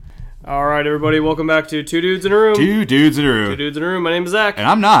All right, everybody, welcome back to Two Dudes in a Room. Two Dudes in a Room. Two Dudes in a Room. My name is Zach. And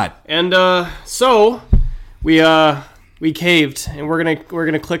I'm not. And so we caved, and we're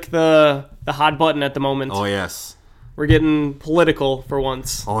gonna click the hot button at the moment. Oh, yes. We're getting political for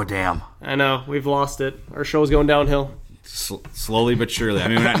once. Oh, damn. I know, we've lost it. Our show's going downhill. Slowly but surely. I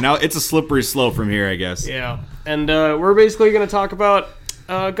mean, now it's a slippery slope from here, I guess. Yeah, and we're basically gonna talk about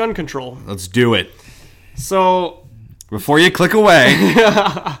gun control. Let's do it. So before you click away,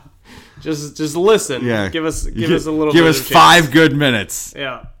 just listen. Yeah. Give us a little. Give bit us of 5 good minutes.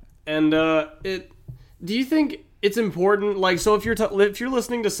 Yeah, and do you think it's important? Like, so if you're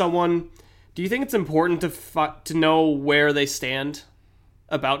listening to someone, do you think it's important to know where they stand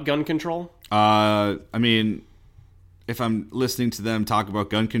about gun control? I mean, if I'm listening to them talk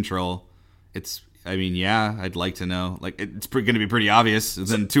about gun control, yeah, I'd like to know. Like, it's going to be pretty obvious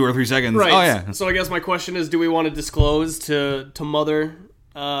within 2 or 3 seconds. Right. Oh, yeah. So I guess my question is, do we want to disclose to Mother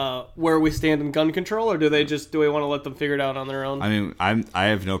where we stand in gun control, or do we want to let them figure it out on their own? I mean, I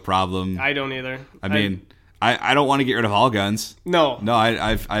have no problem. I don't either. I don't want to get rid of all guns. No.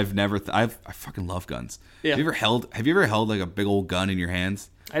 I've never. I fucking love guns. Yeah. Have you ever held like a big old gun in your hands?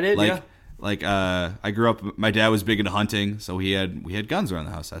 I did. Like, yeah. Like I grew up. My dad was big into hunting, so we had guns around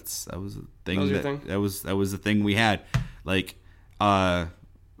the house. That was a thing. That was your thing? That was the thing we had. Like,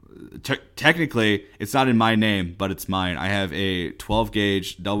 technically, it's not in my name, but it's mine. I have a 12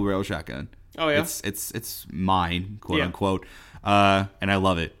 gauge double barrel shotgun. Oh yeah. It's mine, quote Yeah. unquote. And I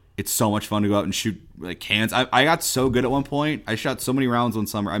love it. It's so much fun to go out and shoot like cans. I got so good at one point. I shot so many rounds one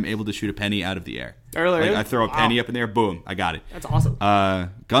summer. I'm able to shoot a penny out of the air. Really? Like, I throw a penny up in there, boom, I got it. That's awesome.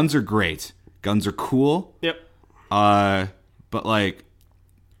 Guns are great. Guns are cool. Yep. But like,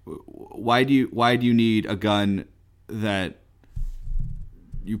 why do you need a gun that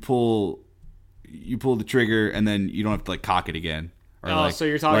you pull the trigger and then you don't have to like cock it again? Or so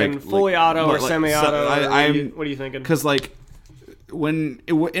you're talking fully auto or semi-auto? What are you thinking? Because like,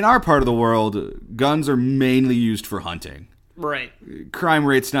 in our part of the world, guns are mainly used for hunting. Right. Crime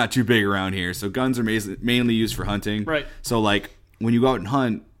rate's not too big around here, so guns are mainly used for hunting. Right. So like, when you go out and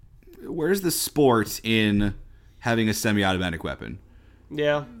hunt, where's the sport in having a semi-automatic weapon?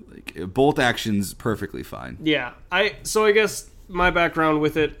 Yeah. Like, bolt action's perfectly fine. Yeah. I guess my background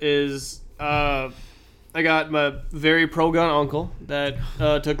with it is I got my very pro-gun uncle that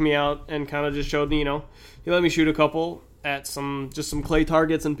took me out and kind of just showed me, he let me shoot a couple at some clay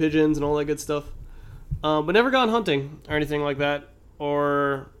targets and pigeons and all that good stuff. But never gone hunting or anything like that,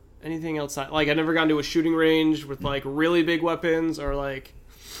 or anything outside. Like, I've never gone to a shooting range with like really big weapons or like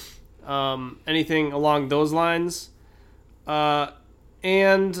anything along those lines.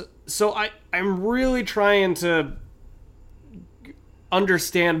 And so I'm really trying to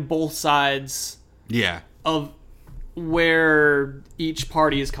understand both sides. Yeah. Of where each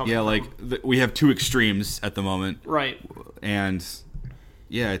party is coming from. Yeah, like we have 2 extremes at the moment. Right. And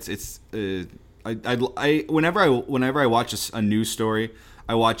yeah, whenever I watch a news story,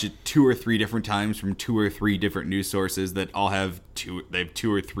 I watch it 2 or 3 different times from 2 or 3 different news sources that all have 2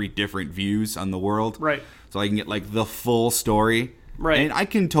 or 3 different views on the world. Right. So I can get like the full story. Right. And I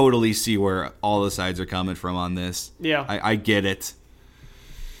can totally see where all the sides are coming from on this. Yeah. I get it.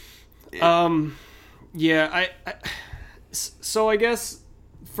 Yeah, so I guess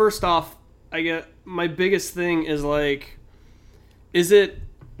first off, my biggest thing is like, do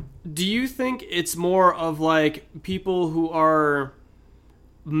you think it's more of like people who are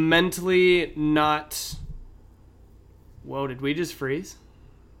mentally not, whoa, did we just freeze?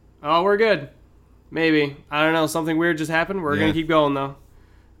 Oh, we're good. Maybe. I don't know, something weird just happened. We're going to keep going though.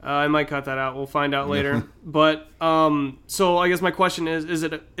 I might cut that out. We'll find out later. But, so I guess my question is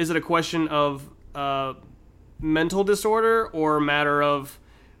it a question of, mental disorder or a matter of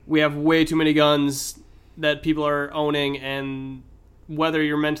we have way too many guns that people are owning, and whether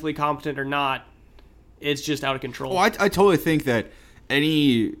you're mentally competent or not, it's just out of control? Oh, I totally think that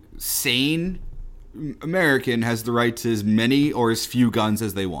any sane American has the right to as many or as few guns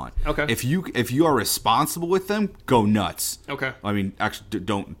as they want. Okay. If you are responsible with them, go nuts. Okay. I mean, actually,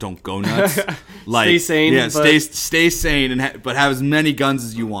 don't go nuts. Like, stay sane. Yeah, stay sane but have as many guns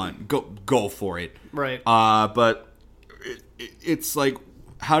as you want. Go for it. Right. But it's like,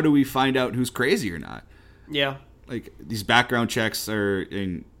 how do we find out who's crazy or not? Yeah. Like, these background checks are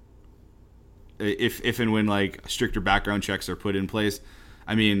in. If and when like stricter background checks are put in place,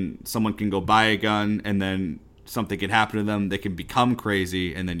 I mean, someone can go buy a gun and then something can happen to them. They can become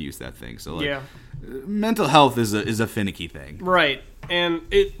crazy and then use that thing. So like, yeah. Mental health is a finicky thing. Right. And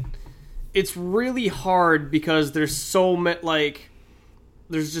it's really hard because there's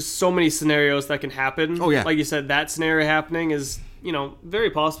there's just so many scenarios that can happen. Oh yeah. Like you said, that scenario happening is very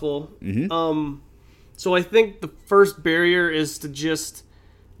possible. So I think the first barrier is to just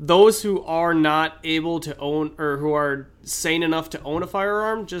those who are not able to own or who are sane enough to own a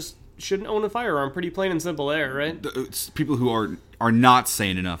firearm just shouldn't own a firearm. Pretty plain and simple there, right? It's people who are not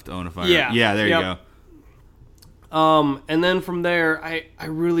sane enough to own a firearm. Yeah, there you go. And then from there, I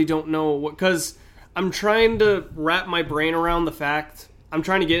really don't know what, because I'm trying to wrap my brain around the fact, I'm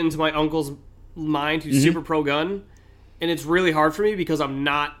trying to get into my uncle's mind who's super pro-gun, and it's really hard for me because I'm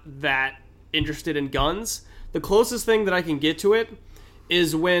not that interested in guns. The closest thing that I can get to it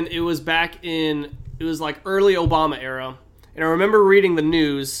is when it was it was like early Obama era, and I remember reading the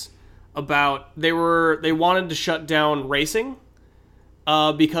news about they wanted to shut down racing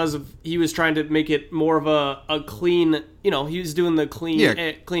because he was trying to make it more of a clean, he was doing the clean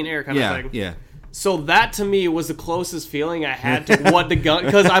air kind of thing. Yeah. So that to me was the closest feeling I had to what the gun,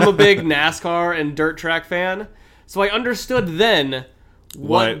 because I'm a big NASCAR and dirt track fan. So I understood then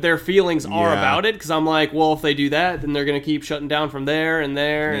what their feelings are about it, because I'm like, well, if they do that, then they're going to keep shutting down from there and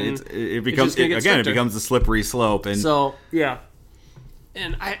there, and it becomes it becomes a slippery slope. And so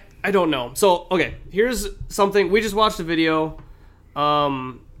and I don't know. So okay, here's something we just watched a video.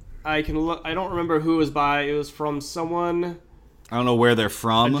 I don't remember who it was by. It was from someone. I don't know where they're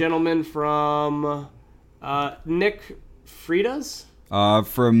from. A gentleman from Nick Freitas.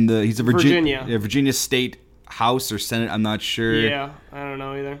 He's a Virginia State House or Senate. I'm not sure. Yeah, I don't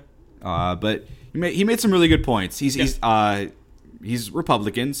know either. But he made some really good points. He's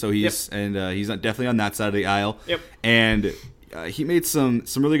Republican, so he's definitely on that side of the aisle. Yep. And he made some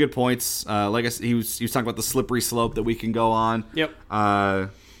really good points. Like I said, he was talking about the slippery slope that we can go on. Yep.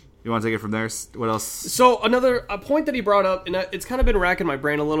 You want to take it from there? What else? So a point that he brought up, and it's kind of been racking my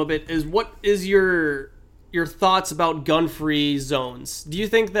brain a little bit, is what is your thoughts about gun-free zones? Do you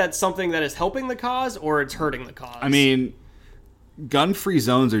think that's something that is helping the cause or it's hurting the cause? I mean, gun-free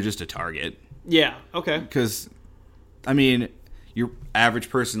zones are just a target. Yeah. Okay. Because, I mean, your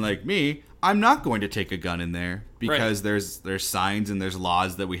average person like me, I'm not going to take a gun in there because there's signs and there's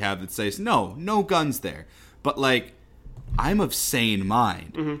laws that we have that says no guns there. But like, I'm of sane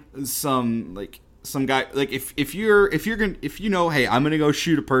mind. Mm-hmm. Some guy, like if you know, hey, I'm gonna go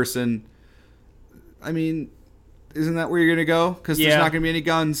shoot a person. I mean, isn't that where you're gonna go? Because there's not gonna be any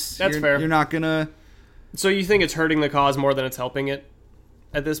guns. That's fair. You're not gonna. So you think it's hurting the cause more than it's helping it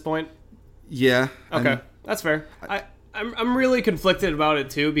at this point? Yeah. Okay, that's fair. I'm really conflicted about it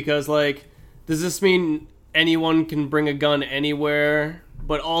too, because like, does this mean anyone can bring a gun anywhere?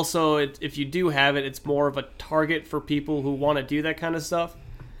 But also, if you do have it, it's more of a target for people who want to do that kind of stuff.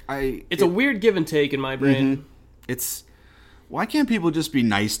 It's a weird give and take in my brain. Mm-hmm. It's, why can't people just be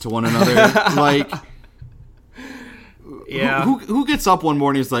nice to one another? Like, yeah, who gets up one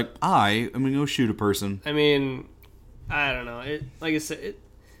morning and is like, I'm gonna go shoot a person? I mean, I don't know. Like I said,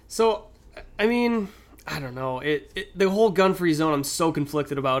 so I mean, I don't know. The whole gun-free zone, I'm so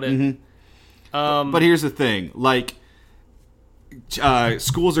conflicted about it. Mm-hmm. But here's the thing, like.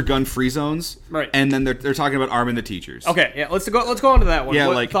 Schools are gun-free zones, right? And then they're talking about arming the teachers. Okay, yeah, let's go on to that one. Yeah,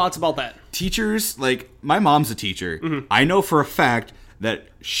 what thoughts about that? Teachers, like my mom's a teacher. Mm-hmm. I know for a fact that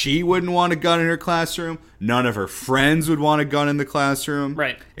she wouldn't want a gun in her classroom. None of her friends would want a gun in the classroom.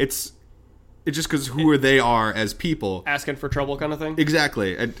 Right. It's just because who they are as people, asking for trouble, kind of thing.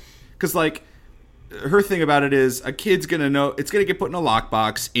 Exactly, because like her thing about it is a kid's gonna know it's gonna get put in a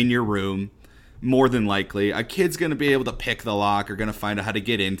lockbox in your room. More than likely, a kid's going to be able to pick the lock or going to find out how to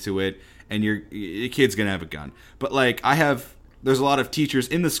get into it, and your kid's going to have a gun. But like there's a lot of teachers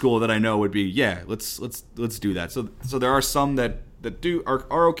in the school that I know would be, let's do that. So there are some that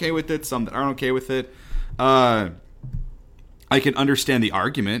are okay with it, some that aren't okay with it. I can understand the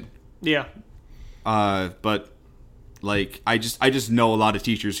argument. Yeah. But like I just know a lot of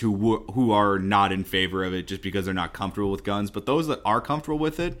teachers who are not in favor of it just because they're not comfortable with guns. But those that are comfortable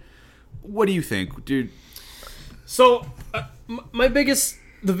with it. What do you think, dude? So,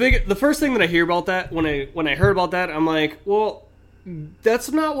 the first thing that I hear about that when I heard about that, I'm like, well,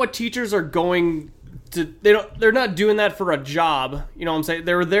 that's not what teachers are going to. They're not doing that for a job. You know what I'm saying?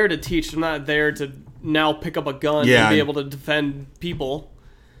 They're there to teach. They're not there to now pick up a gun and be able to defend people.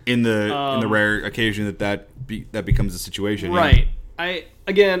 In the rare occasion that becomes a situation, right?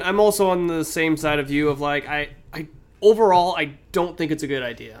 Yeah. I'm also on the same side of you of like overall, I don't think it's a good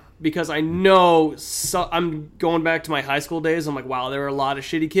idea. Because I know, I'm going back to my high school days. I'm like, wow, there were a lot of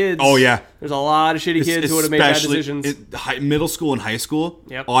shitty kids. Oh, yeah. There's a lot of shitty kids who would have made bad decisions. Middle school and high school.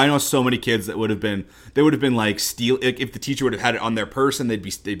 Yep. Oh, I know so many kids that would have been like if the teacher would have had it on their person, they'd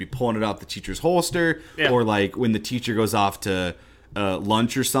be pulling it out the teacher's holster. Yeah. Or like when the teacher goes off to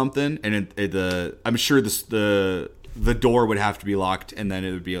lunch or something, and I'm sure the the door would have to be locked, and then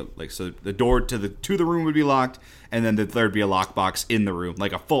it would be so the door to the room would be locked, and then there'd be a lockbox in the room,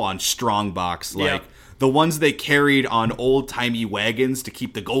 like a full on strong box, like the ones they carried on old timey wagons to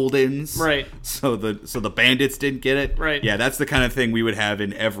keep the gold ins, right? So the bandits didn't get it, right? Yeah, that's the kind of thing we would have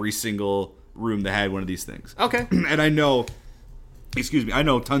in every single room that had one of these things. Okay. And I know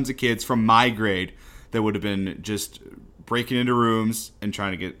tons of kids from my grade that would have been just breaking into rooms and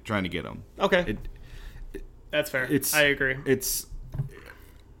trying to get them. Okay. That's fair. I agree.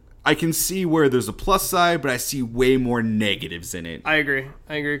 I can see where there's a plus side, but I see way more negatives in it. I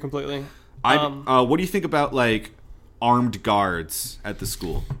agree completely. What do you think about like armed guards at the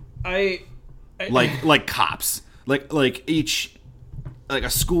school? Like cops, like each, like a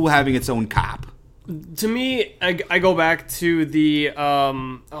school having its own cop. To me, I go back to the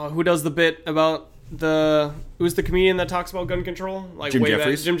who does the bit about who's the comedian that talks about gun control? Like Jim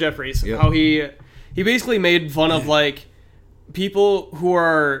Jeffries. Jim Jeffries. Yep. How he basically made fun of like people who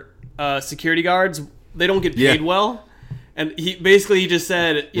are security guards. They don't get paid well, and he just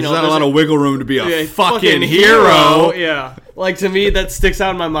said, you know, there's not a lot of wiggle room to be a fucking hero. Yeah, like to me that sticks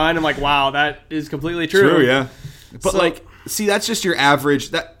out in my mind. I'm like, wow, that is completely true. True, yeah. But see, that's just your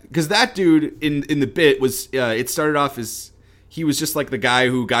average because that dude in the bit was it started off as he was just like the guy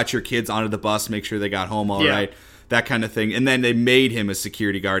who got your kids onto the bus, make sure they got home all right, that kind of thing. And then they made him a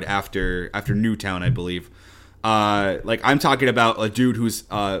security guard after Newtown, I believe. Like I'm talking about a dude who's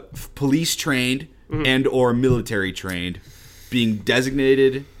police trained and or military trained, being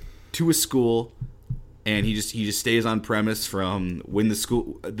designated to a school, and he just stays on premise from when the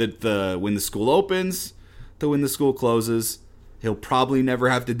school when the school opens to when the school closes. He'll probably never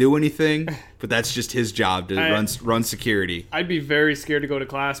have to do anything, but that's just his job to run security. I'd be very scared to go to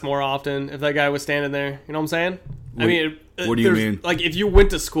class more often if that guy was standing there. You know what I'm saying? What do you mean? Like if you went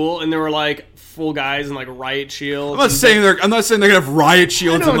to school and there were like full guys in like riot shields. I'm not saying they're gonna have riot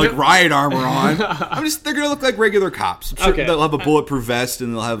shields and like riot armor on. They're gonna look like regular cops. I'm sure they'll have a bulletproof vest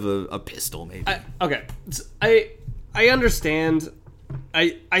and they'll have a pistol maybe. I understand.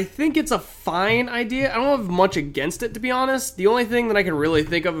 I think it's a fine idea. I don't have much against it, to be honest. The only thing that I can really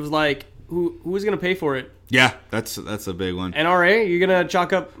think of is like who's going to pay for it? Yeah, that's a big one. NRA, you're going to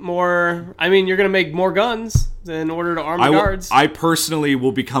chalk up more. I mean, you're going to make more guns in order to arm the guards. I personally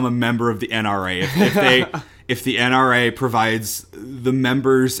will become a member of the NRA if the NRA provides the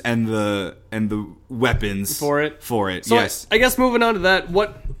members and the weapons for it. So yes. I guess moving on to that,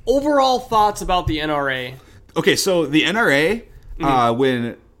 what overall thoughts about the NRA? Okay, so the NRA.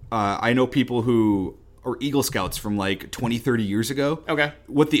 When I know people who are Eagle Scouts from like 20, 30 years ago. Okay.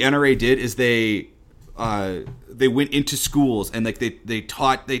 What the NRA did is they went into schools and like they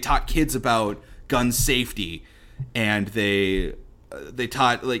taught kids about gun safety, and they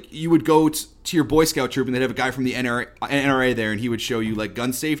taught, like, you would go to your Boy Scout troop and they'd have a guy from the NRA there, and he would show you like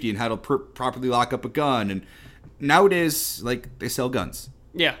gun safety and how to properly lock up a gun. And nowadays, like, they sell guns.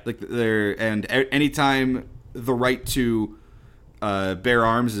 Yeah. Like and anytime the right to bear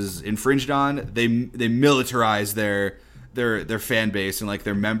arms is infringed on, they militarize their fan base and like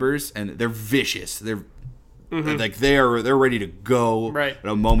their members, and they're vicious. They're like they're ready to go at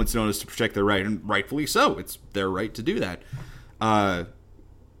a moment's notice to protect their right, and rightfully so. It's their right to do that.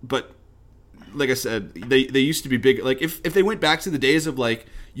 But like I said, they used to be big. Like if they went back to the days of like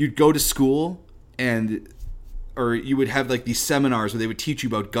you'd go to school or you would have like these seminars where they would teach you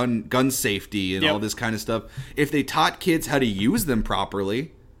about gun safety and all this kind of stuff. If they taught kids how to use them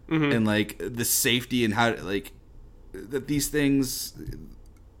properly and like the safety and how like that these things,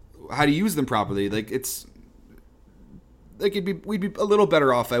 how to use them properly, like it's like we'd be a little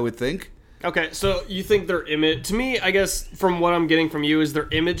better off, I would think. Okay, so you think their image, to me, I guess from what I'm getting from you, is their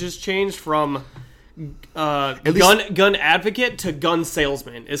image has changed from gun advocate to gun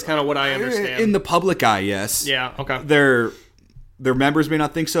salesman is kind of what I understand. In the public eye, yes. Yeah, okay. Their members may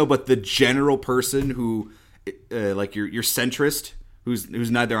not think so, but the general person who, like your centrist, who's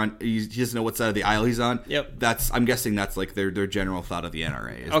neither on, he doesn't know what side of the aisle he's on. Yep. I'm guessing that's like their general thought of the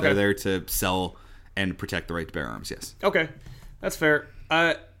NRA. Is they're there to sell and protect the right to bear arms, yes. Okay, that's fair.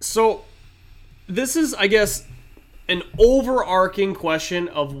 So this is, I guess, an overarching question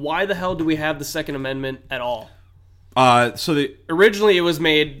of why the hell do we have the Second Amendment at all? Originally it was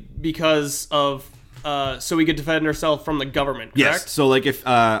made because of so we could defend ourselves from the government, correct? Yes. So like if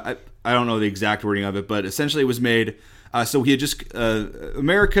I don't know the exact wording of it, but essentially it was made so we had just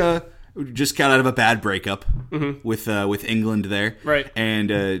America just got out of a bad breakup with England there, right?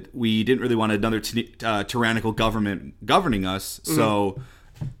 And we didn't really want another tyrannical government governing us, so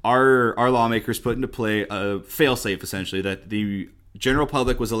our lawmakers put into play a failsafe, essentially, that the general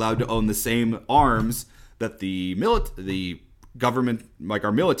public was allowed to own the same arms that the government, like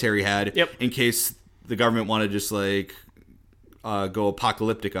our military, had Yep. in case the government wanted to just like go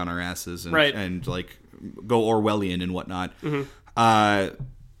apocalyptic on our asses and, Right. and like go Orwellian and whatnot. Mm-hmm.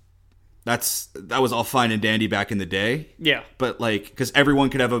 That was all fine and dandy back in the day. Yeah. But like, because everyone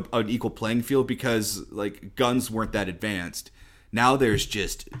could have an equal playing field because like guns weren't that advanced. Now there's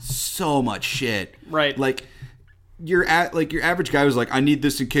just so much shit. Right. Like your average guy was like, I need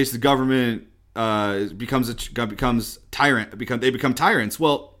this in case the government becomes tyrants.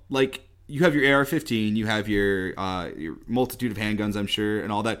 Well, like you have your AR-15, you have your multitude of handguns, I'm sure,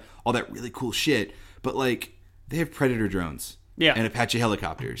 and all that really cool shit. But like they have Predator drones, Yeah. and Apache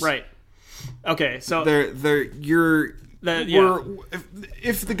helicopters, Right. Okay. So if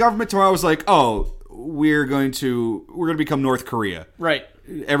the government tomorrow was like, oh, we're going to become North Korea, right.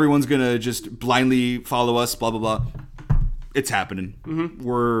 everyone's gonna just blindly follow us, blah blah blah. It's happening.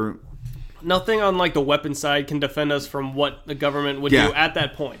 Mm-hmm. Nothing on like the weapon side can defend us from what the government would do at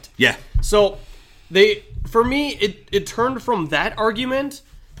that point. Yeah. So for me, it turned from that argument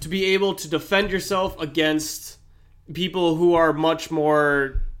to be able to defend yourself against people who are much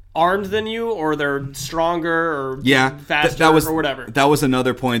more armed than you, or they're stronger or faster or whatever. That was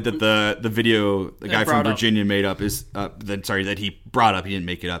another point that the guy from Virginia made up is that he brought up. He didn't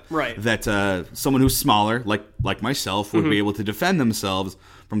make it up. Right. That someone who's smaller, like myself, would be able to defend themselves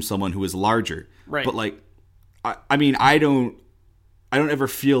from someone who is larger. Right. But like, I mean, I don't ever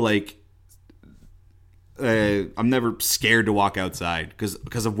feel like I'm never scared to walk outside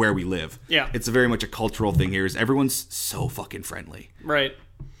because of where we live. Yeah. It's very much a cultural thing here. Is everyone's so fucking friendly. Right.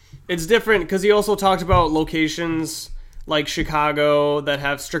 It's different because he also talked about locations like Chicago that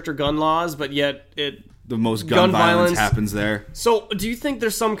have stricter gun laws, but yet the most gun violence happens there. So do you think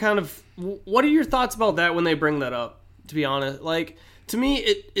there's some kind of... What are your thoughts about that when they bring that up, to be honest? Like, to me,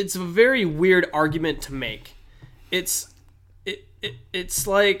 it's a very weird argument to make. It's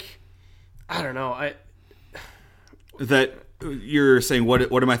like... I don't know. That you're saying,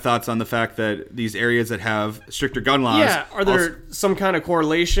 what are my thoughts on the fact that these areas that have stricter gun laws... Yeah, are there some kind of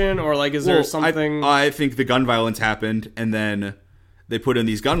correlation, or like is there something... I think the gun violence happened, and then they put in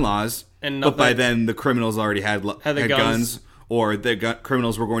these gun laws, but by then the criminals already had guns, or the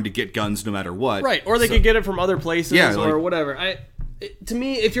criminals were going to get guns no matter what. Right, or they could get it from other places, or whatever. To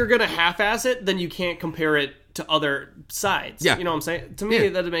me, if you're going to half-ass it, then you can't compare it to other sides. Yeah. You know what I'm saying? To me,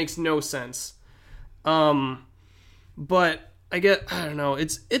 that makes no sense. But... I don't know.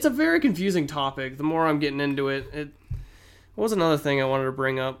 It's a very confusing topic. The more I'm getting into it, what was another thing I wanted to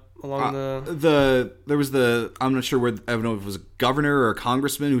bring up along there was I'm not sure I don't know if it was a governor or a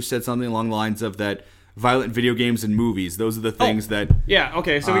congressman who said something along the lines of that violent video games and movies. Those are the things that. Yeah.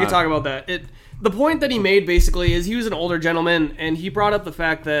 Okay. So we can talk about that. The point that he made basically is he was an older gentleman, and he brought up the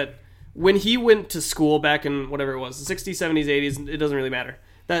fact that when he went to school back in whatever it was, the 60s, 70s, 80s, it doesn't really matter.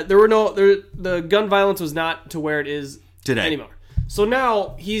 That the gun violence was not to where it is today anymore. So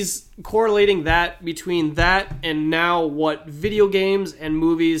now he's correlating that between that and now what video games and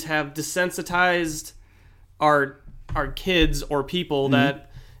movies have desensitized our kids or people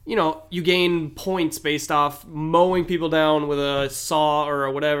that, you know, you gain points based off mowing people down with a saw or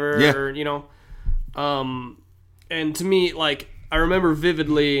whatever, or, you know. And to me, like, I remember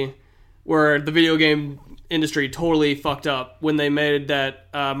vividly where the video game industry totally fucked up when they made that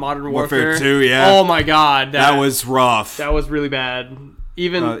Modern Warfare 2, yeah. Oh my god, that was rough. That was really bad.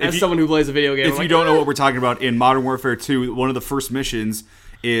 Even as someone who plays a video game, if you don't know what we're talking about, in Modern Warfare 2, one of the first missions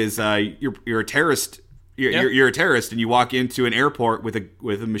is you're a terrorist. You're a terrorist, and you walk into an airport with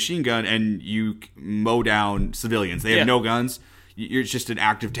a machine gun, and you mow down civilians. They have no guns. It's just an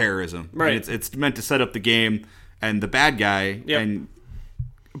act of terrorism. Right. And it's meant to set up the game and the bad guy. Yep.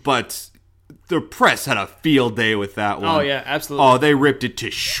 But the press had a field day with that one. Oh, yeah, absolutely. Oh, they ripped it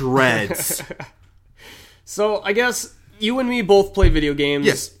to shreds. So, I guess you and me both play video games.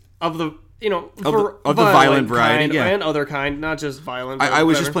 Yes. Of the, you know, of the violent variety, kind, and other kind, not just violent. I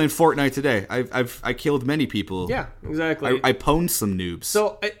was just playing Fortnite today. I killed many people. Yeah, exactly. I pwned some noobs.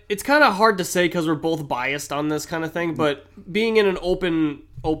 So, it's kind of hard to say because we're both biased on this kind of thing, but being in an open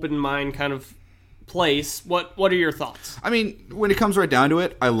mind kind of place, what are your thoughts? I mean, when it comes right down to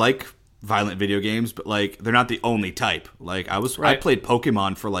it, I like violent video games, but like they're not the only type. Like I played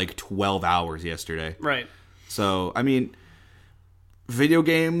Pokemon for like 12 hours yesterday. Right. So, I mean, video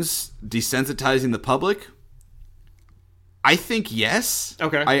games desensitizing the public, I think yes.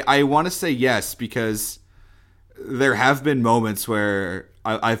 Okay. I want to say yes because there have been moments where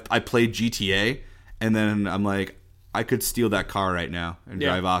I played GTA and then I'm like, I could steal that car right now and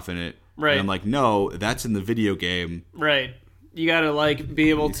drive off in it. Right. And I'm like, no, that's in the video game. Right. You gotta like be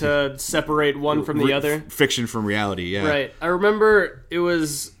able to separate one from the other. Fiction from reality, yeah. Right. I remember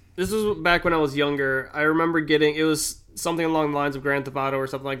this was back when I was younger. I remember it was something along the lines of Grand Theft Auto or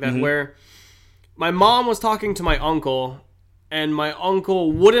something like that, where my mom was talking to my uncle, and my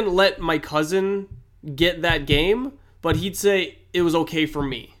uncle wouldn't let my cousin get that game, but he'd say it was okay for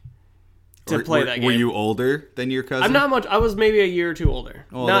me to play that game. Were you older than your cousin? I'm not much. I was maybe a year or two older.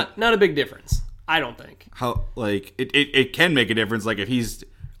 Oh, not a big difference, I don't think. How, like, it can make a difference. Like, if he's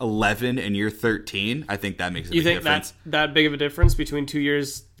 11 and you're 13, I think that makes a big difference. You think that's that big of a difference between 2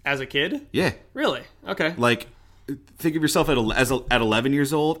 years as a kid? Yeah. Really? Okay. Like, think of yourself at 11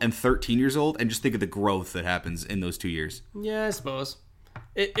 years old and 13 years old, and just think of the growth that happens in those 2 years. Yeah, I suppose.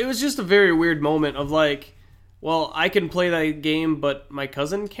 It was just a very weird moment of like, well, I can play that game, but my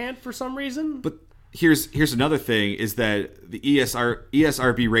cousin can't for some reason. But here's another thing, is that the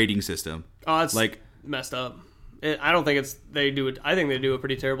ESRB rating system. Oh, it's like messed up. I don't think they do it. I think they do a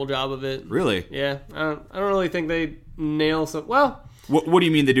pretty terrible job of it. Really? Yeah. I don't really think they nail some. Well, what do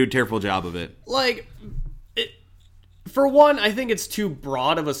you mean they do a terrible job of it? Like, for one, I think it's too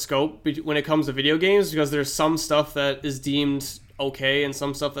broad of a scope when it comes to video games, because there's some stuff that is deemed okay and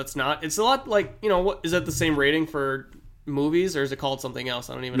some stuff that's not. It's a lot like, what is that the same rating for movies, or is it called something else?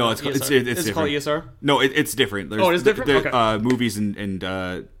 I don't even know. No, it's called ESR? No, it's different. It is different? Okay. Movies and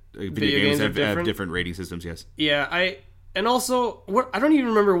video games have different rating systems, yes. Yeah, I don't even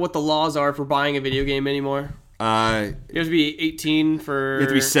remember what the laws are for buying a video game anymore. You have to be 18 for... You have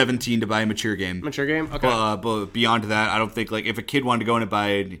to be 17 to buy a mature game. Mature game? Okay. But beyond that, I don't think, like, if a kid wanted to go in and buy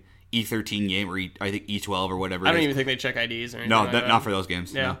an E13 game, or I think E12 or whatever I don't even think they check IDs or anything. No, like that. Not for those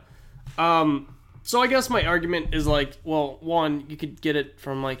games. Yeah. No. So I guess my argument is like, well, one, you could get it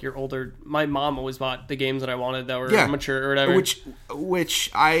from like your older... My mom always bought the games that I wanted that were mature or whatever.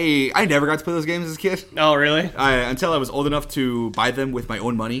 Which I never got to play those games as a kid. Oh, really? Until I was old enough to buy them with my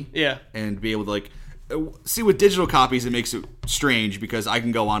own money. Yeah. And be able to, like... See, with digital copies, it makes it strange, because I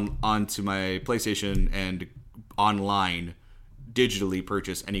can go onto my PlayStation and online digitally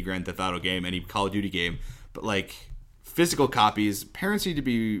purchase any Grand Theft Auto game, any Call of Duty game. But, like, physical copies, parents need to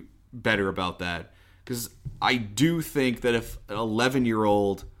be better about that, because I do think that if an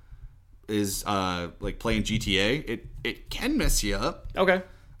 11-year-old is like playing GTA, it can mess you up. Okay.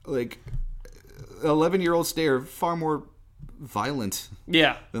 Like, 11-year-olds today are far more violent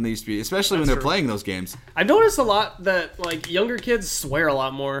than they used to be, especially when they're playing those games. I've noticed a lot that like younger kids swear a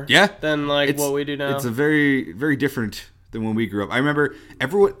lot more than like what we do now. It's a very, very different than when we grew up. I remember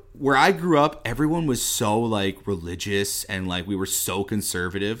where I grew up, everyone was so like religious, and like we were so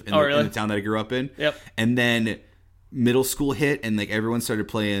conservative in the town that I grew up in. Yep. And then middle school hit, and like everyone started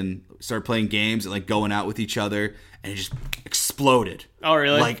playing games and like going out with each other, and it just exploded. Oh,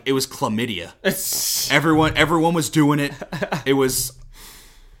 really? Like it was chlamydia. everyone was doing it. It was.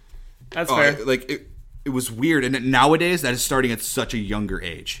 That's fair. Like it was weird, and nowadays that is starting at such a younger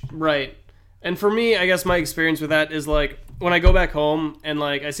age. Right. And for me, I guess my experience with that is like when I go back home and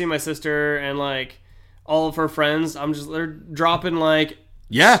like I see my sister and like all of her friends, they're dropping like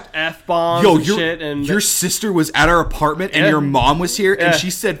F-bombs and shit. And your sister was at our apartment and your mom was here and she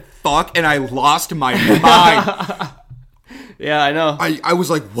said fuck, and I lost my mind. Yeah, I know. I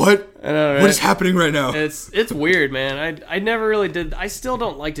was like, what? I know, right? What is happening right now? It's weird, man. I never really did. I still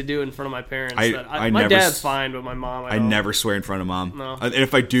don't like to do it in front of my parents. My dad's fine, but my mom, I never swear in front of mom. No. And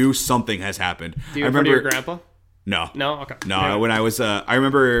if I do, something has happened. Do you remember your grandpa? No. No? Okay. No, yeah. When I was, I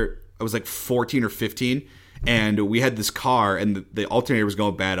remember I was like 14 or 15, and we had this car, and the alternator was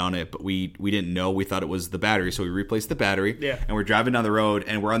going bad on it, but we didn't know. We thought it was the battery, so we replaced the battery. Yeah. And we're driving down the road,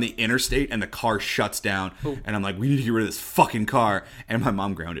 and we're on the interstate, and the car shuts down. Ooh. And I'm like, we need to get rid of this fucking car. And my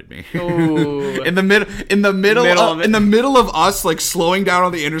mom grounded me. in the middle of us like slowing down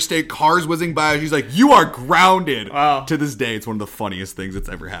on the interstate, cars whizzing by. She's like, "You are grounded." Wow. To this day, it's one of the funniest things that's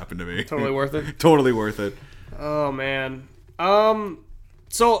ever happened to me. Totally worth it. Totally worth it. Oh man.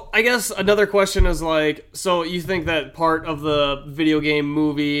 So I guess another question is like, so you think that part of the video game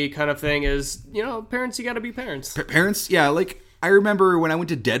movie kind of thing is, parents, you got to be parents. Parents, yeah. Like I remember when I went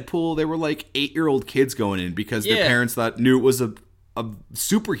to Deadpool, there were like 8-year-old kids going in because their parents knew it was a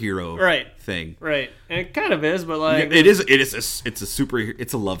superhero thing. Right. And it kind of is, but like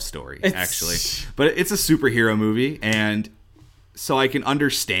it's a love story actually, but it's a superhero movie, and so I can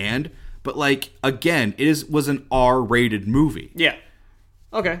understand. But like again, was an R-rated movie. Yeah.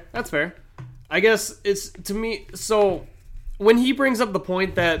 Okay, that's fair. I guess it's, to me, so when he brings up the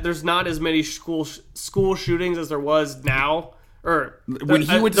point that there's not as many school shootings as there was now, or when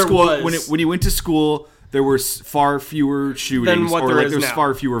he went to school, when he went to school, there were far fewer shootings, than what there is there's now.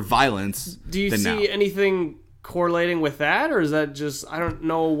 Far fewer violence. Do you see anything correlating with that, or is that just I don't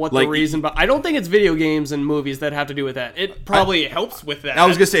know what Like, the reason, but I don't think it's video games and movies that have to do with that. It probably helps with that. I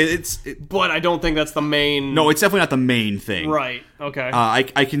was gonna say but I don't think that's the main. no, it's definitely not the main thing. Right. Okay.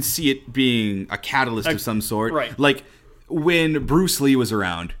 I can see it being a catalyst of some sort. right. Like when Bruce Lee was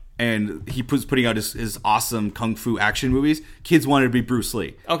around and he was putting out his awesome kung fu action movies, kids wanted to be Bruce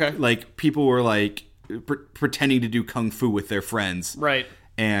Lee. Okay. Like people were like pretending to do kung fu with their friends. Right.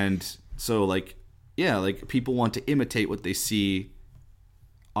 And so like yeah, like people want to imitate what they see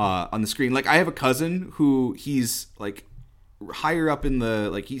on the screen. Like I have a cousin who he's like higher up in the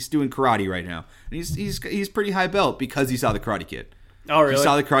like he's doing karate right now, and he's pretty high belt because he saw the Karate Kid. Oh really? He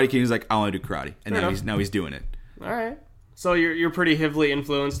saw the Karate Kid. He's like, I want to do karate, and Fair now he's doing it. All right. So you're pretty heavily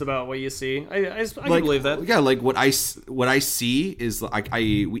influenced about what you see. I can believe that. Yeah, like what I see is like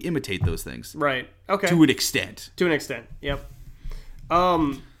we imitate those things. Right. Okay. To an extent. To an extent. Yep.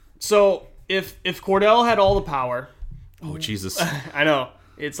 So if Cordell had all the power, Oh Jesus. I know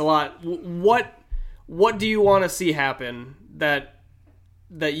it's a lot. What do you want to see happen that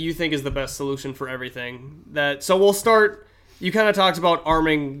you think is the best solution for everything? So we'll start. You kind of talked about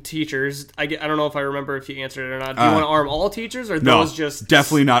arming teachers. I don't know if I remember if you answered it or not. Do you want to arm all teachers or those just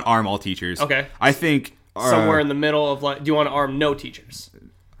definitely not arm all teachers. Okay. I think somewhere in the middle of like, do you want to arm no teachers?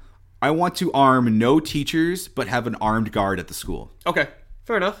 I want to arm no teachers, but have an armed guard at the school. Okay,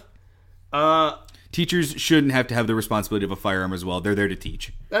 fair enough. Teachers shouldn't have to have the responsibility of a firearm as well. They're there to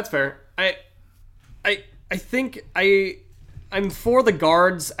teach. That's fair. I think I'm for the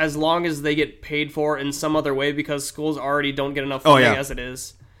guards as long as they get paid for in some other way because schools already don't get enough funding as it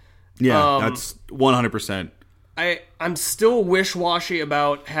is. Yeah, that's 100%. I'm still wish-washy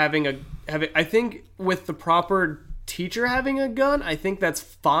about having I think with the proper teacher having a gun, I think that's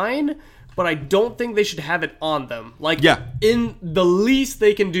fine, but I don't think they should have it on them. Like, in the least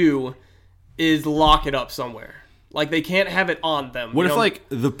they can do is lock it up somewhere. Like, they can't have it on them. What if, like,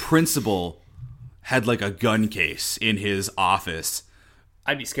 the principal had, like, a gun case in his office?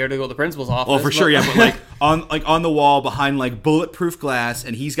 I'd be scared to go to the principal's office. Oh, for sure, yeah. But, on the wall behind, like, bulletproof glass,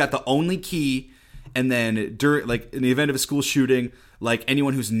 and he's got the only key, and then, during, like, in the event of a school shooting, like,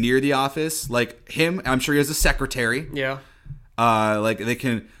 anyone who's near the office, like, him, I'm sure he has a secretary. Yeah. Like, they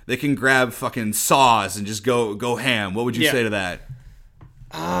can grab fucking saws and just go ham. What would you say to that?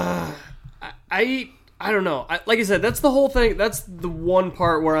 I don't know. Like I said, that's the whole thing. That's the one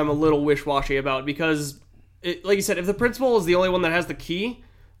part where I'm a little wish-washy about because, like you said, if the principal is the only one that has the key,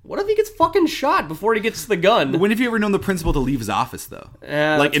 what if he gets fucking shot before he gets to the gun? When have you ever known the principal to leave his office though?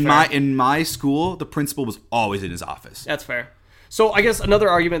 Like in my school, the principal was always in his office. That's fair. So I guess another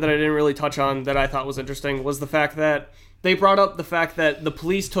argument that I didn't really touch on that I thought was interesting was the fact that they brought up the fact that the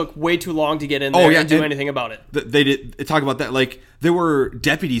police took way too long to get in there and do anything about it. They did talk about that. Like, there were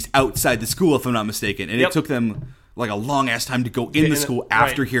deputies outside the school, if I'm not mistaken, and it took them like a long ass time to go in the school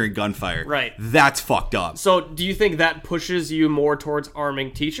after hearing gunfire. Right. That's fucked up. So do you think that pushes you more towards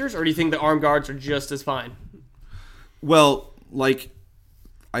arming teachers, or do you think the armed guards are just as fine? Well, like,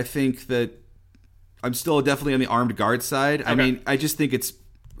 I think that I'm still definitely on the armed guard side. Okay. I mean, I just think it's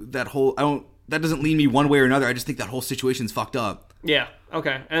that whole... That doesn't lean me one way or another. I just think that whole situation's fucked up. Yeah.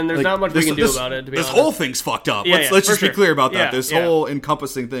 Okay. And there's not much we can do about it. To be honest, this whole thing's fucked up. Let's just be clear about that. This whole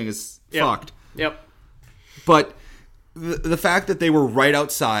encompassing thing is fucked. Yep. But the fact that they were right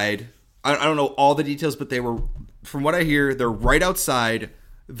outside, I don't know all the details, but they were, from what I hear, they're right outside.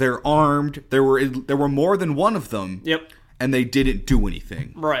 They're armed. There were more than one of them. Yep. And they didn't do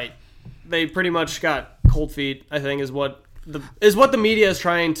anything. Right. They pretty much got cold feet, I think, is what the media is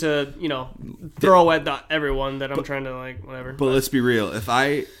trying to, throw at everyone that I'm trying to, like, whatever. But let's be real. If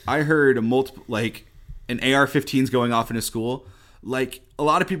I heard an AR-15's going off in a school, like, a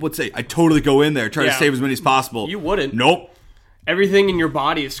lot of people would say, I'd totally go in there, try to save as many as possible. You wouldn't. Nope. Everything in your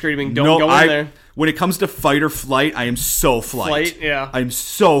body is screaming, don't go in there. When it comes to fight or flight, I am so flight. Yeah. I'm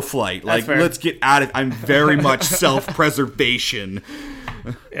so flight. That's fair. Let's get out of... I'm very much self-preservation.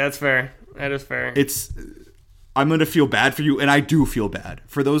 Yeah, that's fair. That is fair. I'm going to feel bad for you, and I do feel bad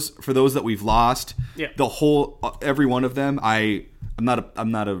for those that we've lost. Yeah. Every one of them. I'm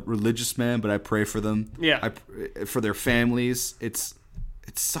not a religious man, but I pray for them. Yeah. For their families. It's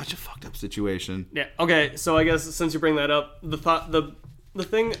such a fucked up situation. Yeah. Okay. So I guess since you bring that up, the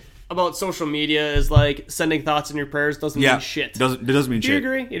thing about social media is like sending thoughts in your prayers doesn't mean shit. It doesn't mean shit. Do you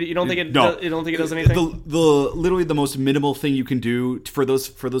agree? You don't think it? No. You don't think it does anything? Literally the most minimal thing you can do for those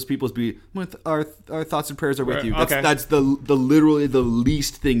people is be with our thoughts and prayers are with you. That's the literally the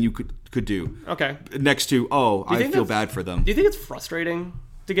least thing you could do. Okay. Next to I feel bad for them. Do you think it's frustrating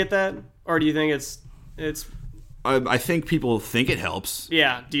to get that, or do you think it's I think people think it helps.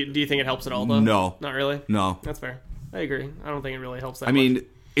 Yeah. Do you think it helps at all, though? No. Not really? No. That's fair. I agree. I don't think it really helps that I much. mean,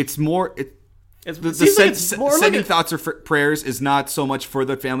 it's more... More sending thoughts or prayers is not so much for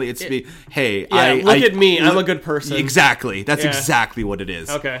the family. It's hey, look at me. I'm a good person. Exactly. That's exactly what it is.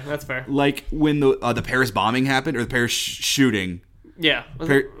 Okay, that's fair. Like when the Paris bombing happened, or the Paris shooting. Yeah.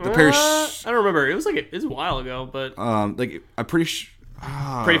 The Paris... I don't remember. It was a while ago, but... like, I'm pretty sure...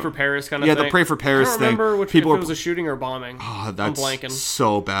 Pray for Paris kind of thing. Yeah, the Pray for Paris thing. I don't remember if it was a shooting or bombing. Oh, that's I'm blanking.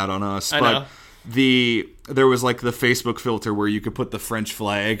 so bad on us. I but know. There was like the Facebook filter where you could put the French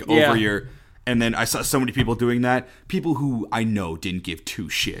flag over your... And then I saw so many people doing that. People who I know didn't give two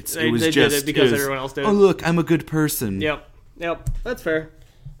shits. They did it because everyone else did. Oh, look, I'm a good person. Yep. That's fair.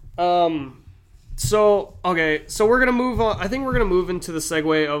 So we're gonna move on. I think we're gonna move into the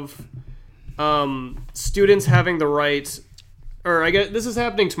segue of students having the right. Or I guess this is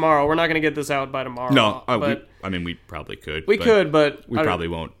happening tomorrow. We're not gonna get this out by tomorrow. No, but we probably could. We could, but we probably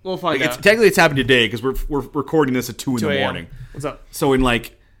won't. We'll find out. Technically, it's happening today because we're recording this at 2 in the morning. What's up? So in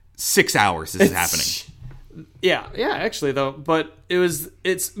like 6 hours, this is happening. Yeah, actually though, but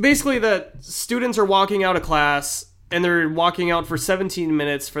it's basically that students are walking out of class and they're walking out for 17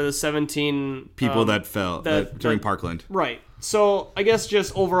 minutes for the 17 people that fell during Parkland. Right. So I guess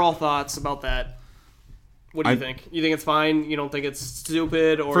just overall thoughts about that. What do you think? You think it's fine? You don't think it's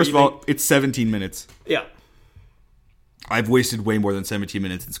stupid? Or first of all, it's 17 minutes. Yeah. I've wasted way more than 17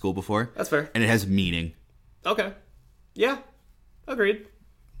 minutes in school before. That's fair. And it has meaning. Okay. Yeah. Agreed.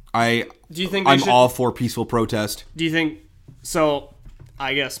 Do you think I'm all for peaceful protest? Do you think so?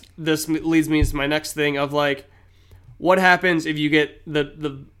 I guess this leads me to my next thing of like, what happens if you get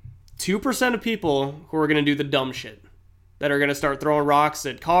the 2% of people who are going to do the dumb shit, that are going to start throwing rocks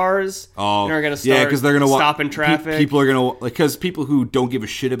at cars? Oh, and are going to start because they're going to stopping traffic. People are going to because people who don't give a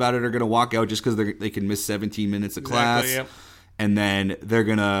shit about it are going to walk out just because they can miss 17 minutes of class, yep. And then they're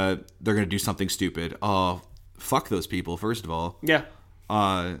gonna do something stupid. Oh, fuck those people! First of all, yeah.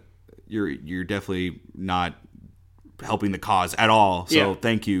 You're definitely not helping the cause at all. So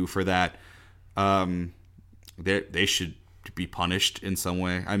thank you for that. They should be punished in some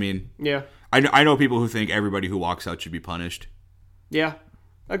way. I mean, yeah. I know people who think everybody who walks out should be punished. Yeah,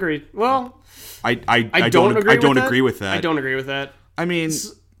 agreed. Well, I don't agree with that. I don't agree with that. I mean,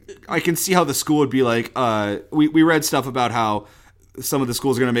 I can see how the school would be like. We read stuff about how some of the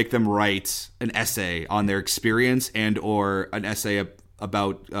schools are going to make them write an essay on their experience and or an essay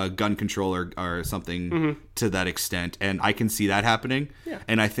about gun control or something to that extent, and I can see that happening. Yeah.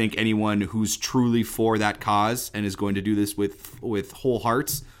 And I think anyone who's truly for that cause and is going to do this with whole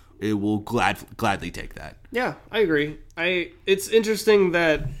hearts, it will gladly take that. Yeah, I agree. It's interesting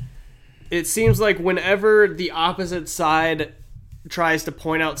that it seems like whenever the opposite side tries to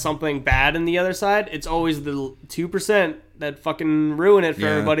point out something bad in the other side, it's always the 2% that fucking ruin it for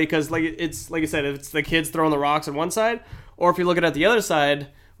everybody. Because it's like I said, if it's the kids throwing the rocks on one side, or if you look at the other side,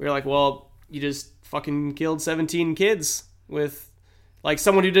 we're like, well, you just fucking killed 17 kids with, like,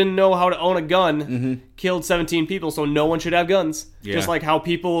 someone who didn't know how to own a gun killed 17 people, so no one should have guns. Yeah. Just like how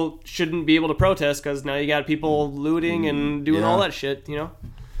people shouldn't be able to protest because now you got people looting and doing all that shit, you know?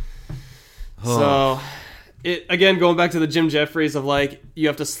 So, again, going back to the Jim Jeffries of, like, you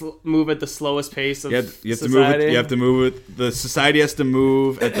have to move at the slowest pace of society. The society has to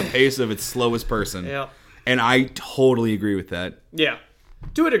move at the pace of its slowest person. Yeah. And I totally agree with that. Yeah.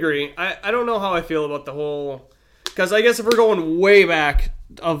 To a degree. I don't know how I feel about the whole... Because I guess if we're going way back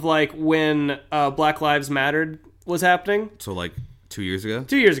of, like, when Black Lives Mattered was happening... So, like, 2 years ago?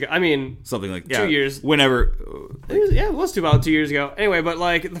 2 years ago. I mean... Something like... 2 years. Whenever... It was about 2 years ago. Anyway, but,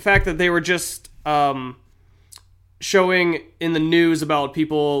 like, the fact that they were just showing in the news about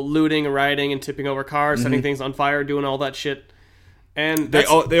people looting and rioting and tipping over cars, setting things on fire, doing all that shit... And they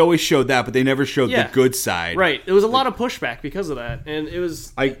always showed that, but they never showed the good side. Right. There was a lot of pushback because of that, and it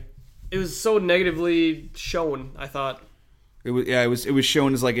was so negatively shown. I thought it was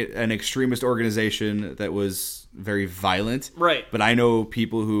shown as like an extremist organization that was very violent. Right. But I know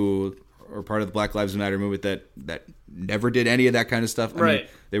people who are part of the Black Lives Matter movement that never did any of that kind of stuff. I mean,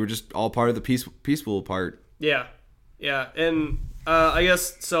 they were just all part of the peaceful part. Yeah. Yeah. And I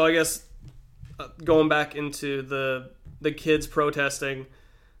guess going back into the kids protesting,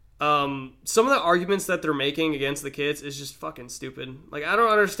 some of the arguments that they're making against the kids is just fucking stupid. Like, I don't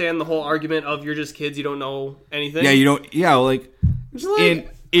understand the whole argument of you're just kids, you don't know anything. Yeah, you don't. Yeah, like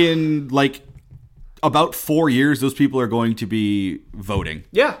in like about 4 years, those people are going to be voting.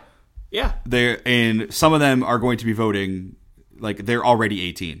 Yeah, yeah. And some of them are going to be voting like they're already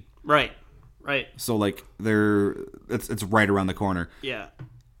 18. Right. So like it's right around the corner. Yeah.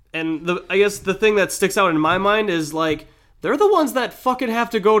 And I guess the thing that sticks out in my mind is, like, they're the ones that fucking have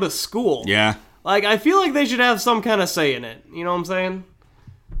to go to school. Yeah. Like, I feel like they should have some kind of say in it. You know what I'm saying?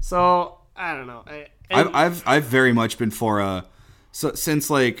 So, I don't know. I've very much been for since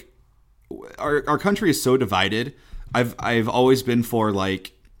like our country is so divided. I've always been for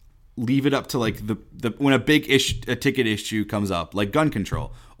like leave it up to like the when a big ticket issue comes up, like gun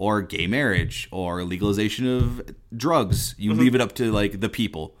control or gay marriage or legalization of drugs. You leave it up to like the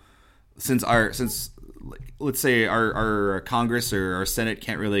people. Since like, let's say our Congress or our Senate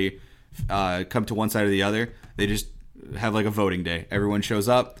can't really come to one side or the other, they just have like a voting day. Everyone shows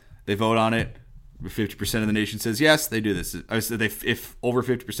up, they vote on it. 50% of the nation says yes, they do this. If over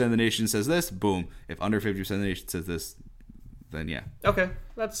 50% of the nation says this, boom. If under 50% of the nation says this, then yeah. Okay,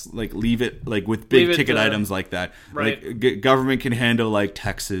 that's like leave it like with big ticket items like that. Right. Like government can handle like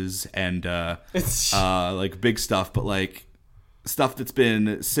taxes and like big stuff, but like stuff that's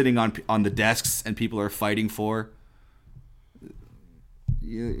been sitting on the desks and people are fighting for.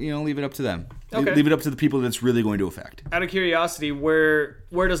 You know, leave it up to them. Okay. Leave it up to the people that's really going to affect. out of curiosity. Where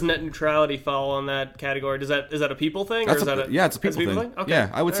does net neutrality fall on that category? Is that a people thing? Or It's a people thing. Okay. Yeah,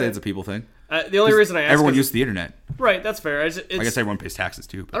 I would say All it's a people thing. The only reason I ask everyone is, uses the internet. right, that's fair. I guess everyone pays taxes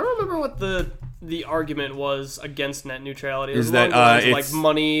too. I don't remember what the argument was against net neutrality. It was Is that, along the lines of, it's- like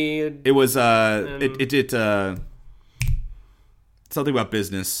money? It was something about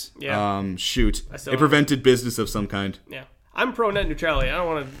business. Yeah. Shoot, I still it prevented business of some kind. Yeah, I'm pro net neutrality. I don't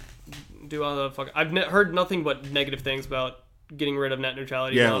want to do all the fuck. I've heard nothing but negative things about getting rid of net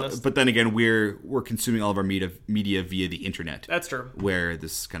neutrality. To be Yeah, honest. but then again, we're consuming all of our media via the internet. That's true. Where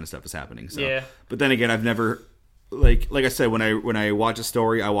this kind of stuff is happening. So. Yeah. But then again, I've never like I said, when I watch a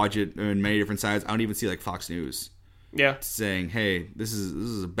story, I watch it in many different sides. I don't even see like Fox News Yeah. saying, "Hey, this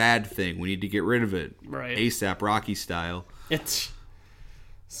is a bad thing. We need to get rid of it." Right. ASAP, Rocky style. It's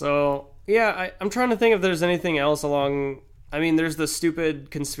so yeah. I'm trying to think if there's anything else along. I mean, there's the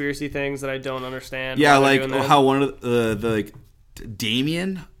stupid conspiracy things that I don't understand. Yeah, why they're like doing that. how one of the like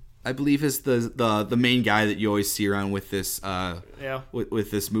Damien, I believe, is the main guy that you always see around with this Yeah.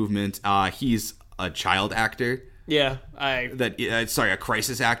 with this movement. He's a child actor. Yeah. A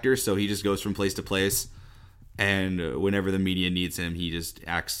crisis actor. So he just goes from place to place, and whenever the media needs him, he just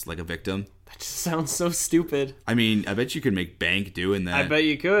acts like a victim. That just sounds so stupid. I mean, I bet you could make bank doing that. I bet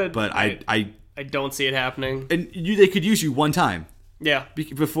you could. but I don't see it happening. and they could use you one time Yeah.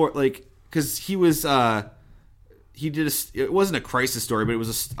 before, like, because he was he did it wasn't a crisis story, but it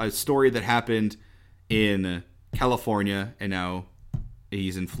was a story that happened in California, and now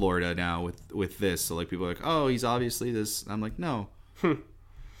he's in Florida now with this. So like people are like, oh, he's obviously this. I'm like, no.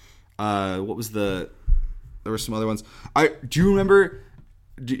 What was there were some other ones. Do you remember?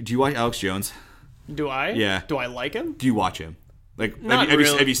 Do you watch Alex Jones? Do I? Yeah. Do I like him? Do you watch him? Like, Not have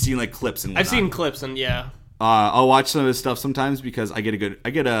really. you seen like clips and I've whatnot? seen clips and yeah. I'll watch some of his stuff sometimes because I get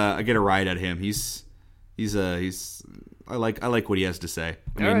a ride at him. I like what he has to say.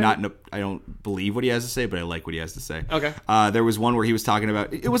 I mean, Alright. I don't believe what he has to say, but I like what he has to say. Okay. There was one where he was talking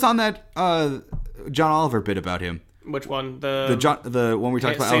about. It was on that John Oliver bit about him. Which one? The one we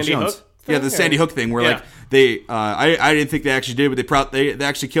talked about Alex Sandy Jones. Hook Yeah, thing, the Sandy or- Hook thing where Yeah. like they I didn't think they actually did, but they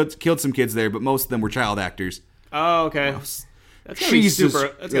actually killed some kids there, but most of them were child actors. Oh, okay. That's gotta be Jesus.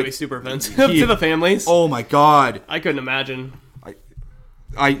 super. That's gotta be super offensive He- to the families. Oh my god. I couldn't imagine.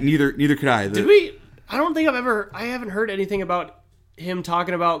 I neither could I. Did we? I don't think I haven't heard anything about him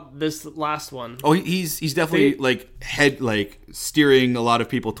talking about this last one. Oh, he's definitely like steering a lot of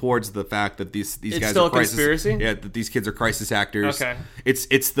people towards the fact that these guys still are a crisis. conspiracy? Yeah, that these kids are crisis actors. Okay.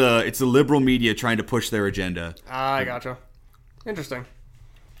 It's the liberal media trying to push their agenda. Ah, I gotcha. Interesting.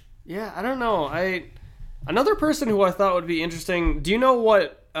 Yeah, I don't know. Another person who I thought would be interesting. Do you know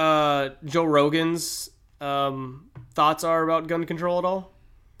what Joe Rogan's thoughts are about gun control at all?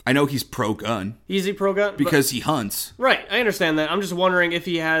 I know he's pro gun Is he pro gun? because he hunts. Right, I understand that. I'm just wondering if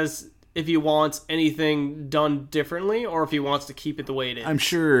he wants anything done differently, or if he wants to keep it the way it is. I'm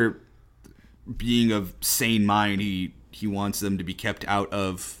sure, being of sane mind, he wants them to be kept out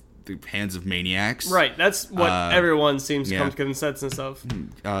of the hands of maniacs. Right, that's what everyone seems to yeah. come to consensus of.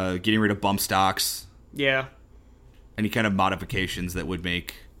 Getting rid of bump stocks, Yeah, any kind of modifications that would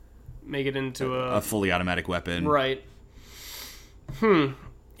make make it into a fully automatic weapon. right.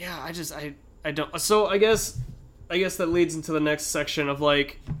 Yeah, I don't. So I guess that leads into the next section of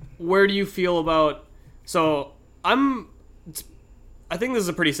like, where do you feel about? So I think this is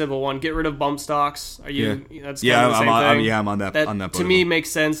a pretty simple one. Get rid of bump stocks. Are you? Yeah. That's Yeah, kind of the same thing. I'm on that. That on that boat to as me well. makes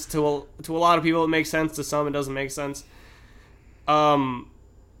sense. To a lot of people, it makes sense. To some, it doesn't make sense.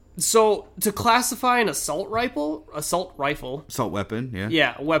 So to classify an assault rifle, Assault weapon, yeah.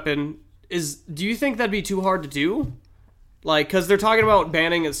 yeah, a weapon do you think that'd be too hard to do? Like, because they're talking about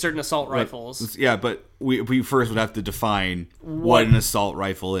banning certain assault rifles. Yeah, but we first would have to define what an assault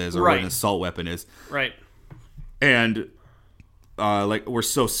rifle is or what an assault weapon is. Right. And like we're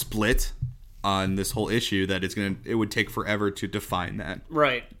so split on this whole issue that it would take forever to define that.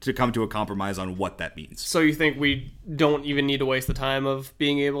 Right. To come to a compromise on what that means. So you think we don't even need to waste the time of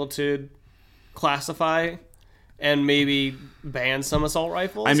being able to classify and maybe ban some assault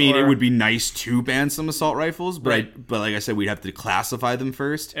rifles? I mean, it would be nice to ban some assault rifles, but but like I said, we'd have to classify them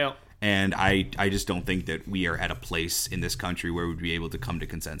first. Yeah. And I just don't think that we are at a place in this country where we'd be able to come to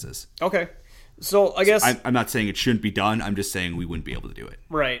consensus. Okay. So I guess... I'm not saying it shouldn't be done. I'm just saying we wouldn't be able to do it.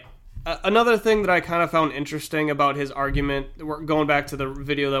 Right. Another thing that I kind of found interesting about his argument, we're going back to the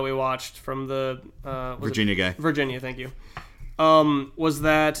video that we watched from the... Virginia guy. Virginia, thank you. Was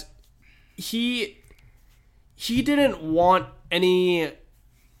that he didn't want any...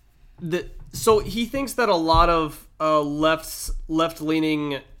 So he thinks that a lot of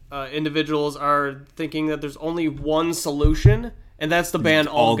left-leaning individuals are thinking that there's only one solution, and that's to ban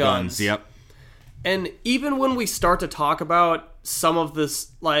all guns. Yep. And even when we start to talk about some of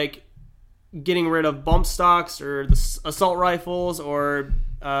this, like getting rid of bump stocks or the assault rifles or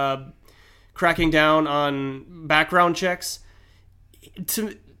cracking down on background checks,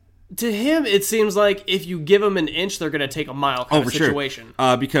 to him it seems like if you give them an inch, they're going to take a mile kind of situation.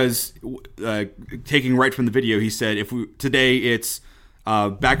 Sure. Because taking right from the video, he said today it's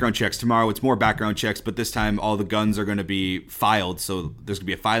background checks, tomorrow it's more background checks, but this time all the guns are going to be filed, so there's going to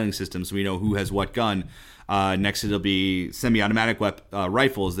be a filing system so we know who has what gun. Next it'll be semi-automatic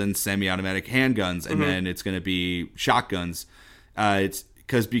rifles, then semi-automatic handguns, and then it's going to be shotguns. It's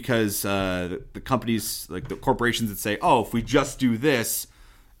because the companies, like the corporations that say, oh, if we just do this,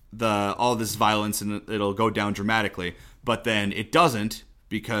 all this violence and it'll go down dramatically, but then it doesn't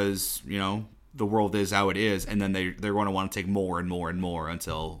because, the world is how it is, and then they're going to want to take more and more and more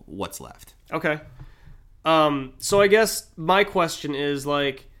until what's left. Okay. So I guess my question is,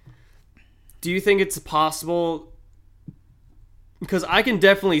 like, do you think it's possible? Because I can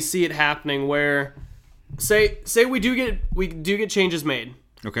definitely see it happening where, say we do get changes made.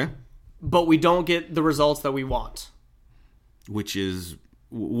 Okay. But we don't get the results that we want. Which is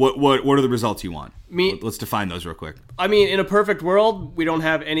what are the results you want? Let's define those real quick. I mean, in a perfect world, we don't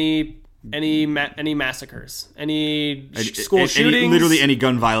have any massacres, any school shootings, literally any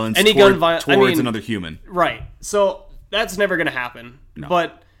gun violence, towards another human. Right. So that's never going to happen. No.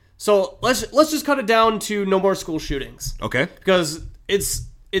 But so let's just cut it down to no more school shootings. Okay. Because it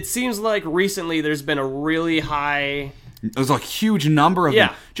seems like recently there's been a really high. There's a huge number of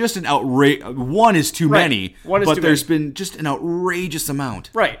them. Just an outrage. One is too many. But there's been just an outrageous amount.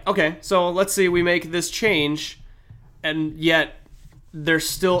 Right. Okay. So let's see. We make this change, and yet there's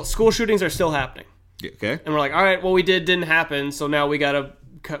still school shootings are still happening. Okay. And we're like, all right, what we didn't happen, so now we gotta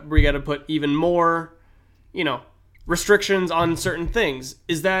put even more, restrictions on certain things.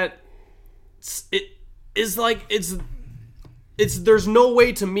 Is that it? Is like it's there's no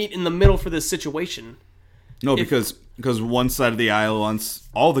way to meet in the middle for this situation. No, because one side of the aisle wants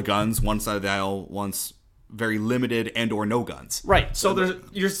all the guns, one side of the aisle wants very limited and or no guns. Right. So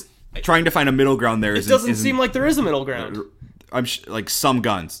you're trying to find a middle ground there. It doesn't seem like there is a middle ground. I'm like some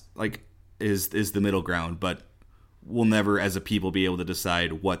guns is the middle ground, but we'll never as a people be able to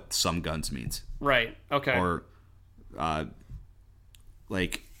decide what some guns means. Right. Okay. Or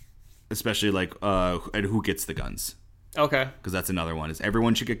especially and who gets the guns. Okay. Because that's another one, is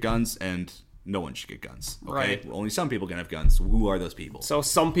everyone should get guns and no one should get guns. Okay? Right. Only some people can have guns. Who are those people? So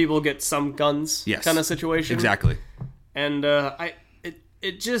some people get some guns. Yes. Kind of situation. Exactly. And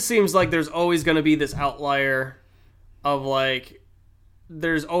it just seems like there's always going to be this outlier of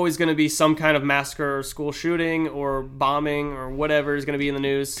there's always going to be some kind of massacre or school shooting or bombing or whatever is going to be in the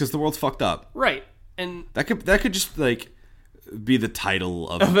news. Because the world's fucked up. Right. And that could just be the title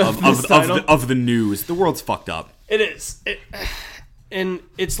of the news. The world's fucked up. It is. And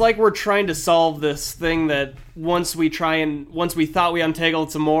it's like we're trying to solve this thing that once we thought we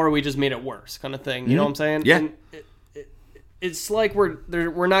untangled some more, we just made it worse, kind of thing. You know what I'm saying? Yeah. And it's like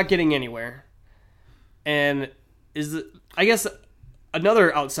we're not getting anywhere. And I guess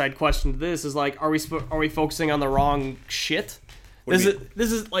another outside question to this is are we focusing on the wrong shit? This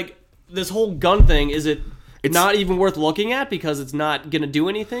is like this whole gun thing. It's not even worth looking at because it's not going to do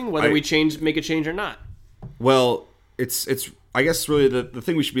anything whether we make a change or not. Well, it's I guess really the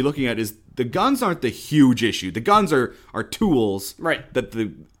thing we should be looking at is the guns aren't the huge issue. The guns are tools, right? That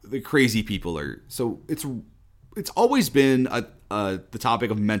the crazy people are. So it's always been the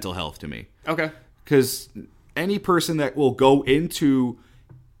topic of mental health to me. Okay. Because any person that will go into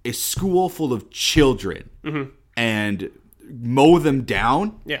a school full of children and mow them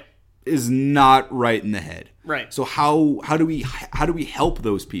down Yeah. is not right in the head. Right. So how do we help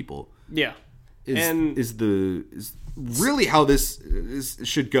those people? Yeah. Is really how this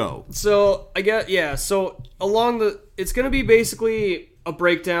should go. So I guess, yeah. So it's going to be basically a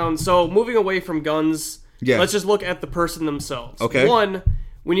breakdown. So moving away from guns, let's just look at the person themselves. Okay. One,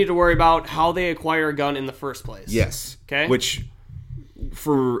 we need to worry about how they acquire a gun in the first place. Yes. Okay. Which,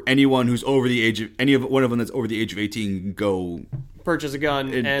 for anyone who's over the age of one of them that's over the age of 18, can go purchase a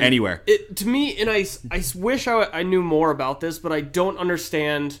gun anywhere. To me, and I wish I knew more about this, but I don't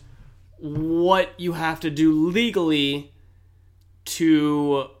understand what you have to do legally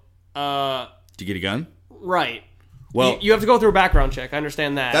to get a gun. Right. Well, you have to go through a background check. I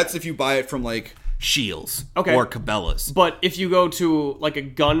understand that. That's if you buy it from like Shields Okay. or Cabela's. But if you go to like a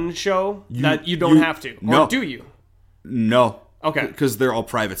gun show, that you don't have to. No. Or do you? No. Okay. Because they're all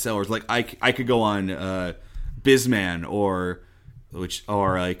private sellers. Like I could go on Bizman or like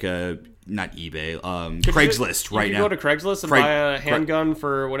not eBay, Craigslist right you now. Go to Craigslist and buy a handgun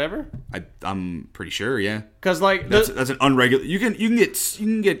for whatever. I'm pretty sure, yeah. Because like that's an unregulated. You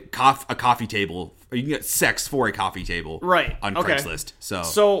can get a coffee table, or you can get sex for a coffee table, right on okay. Craigslist.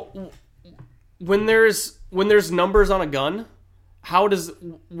 So when there's numbers on a gun, is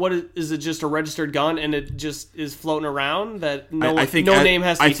it just a registered gun and it just is floating around that name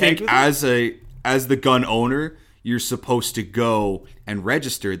has to be tagged with it? As the gun owner, you're supposed to go and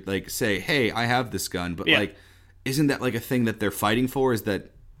register, like say, hey, I have this gun, but like, isn't that like a thing that they're fighting for? Is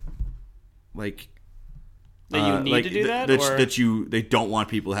that like that you need to do that? They don't want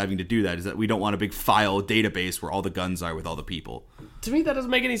people having to do that? Is that we don't want a big file database where all the guns are with all the people? To me, that doesn't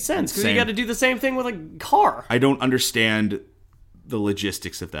make any sense because you got to do the same thing with a car. I don't understand the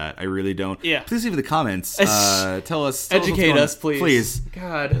logistics of that. I really don't. Yeah. Please leave in the comments. Tell us. Educate us, please. Please.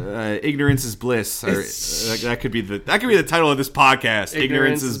 God. Ignorance is bliss. Or, that could be the title of this podcast.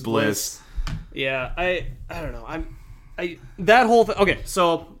 Ignorance is bliss. Yeah. I don't know. That whole thing. Okay.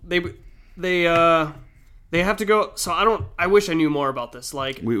 So they have to go. So I wish I knew more about this.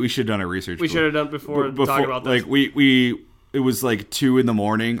 Like we should have done our research. We should have done before talking about this. Like it was like 2 a.m.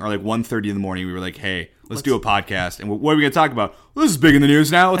 or like 1:30 in the morning. We were like, hey, let's do a podcast. And what are we going to talk about? Well, this is big in the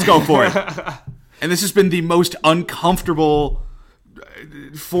news now. Let's go for it. And this has been the most uncomfortable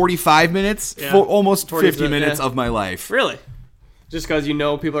 45 minutes, almost 50 minutes of my life. Really? Just because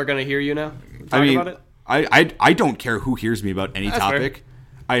people are going to hear you now about it? I don't care who hears me about any That's topic.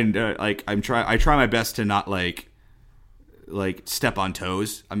 Fair. I try my best to not like step on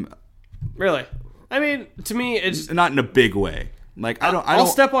toes. Really? I mean, to me, it's not in a big way. Like I'll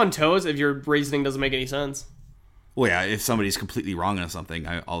step on toes if your reasoning doesn't make any sense. Well, yeah, if somebody's completely wrong on something,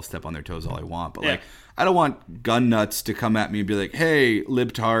 I'll step on their toes all I want. But like, I don't want gun nuts to come at me and be like, "Hey,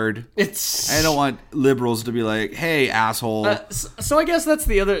 libtard." I don't want liberals to be like, "Hey, asshole." So I guess that's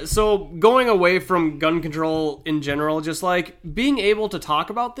the other. So going away from gun control in general, just like being able to talk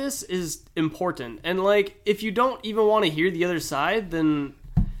about this is important. And like, if you don't even want to hear the other side, then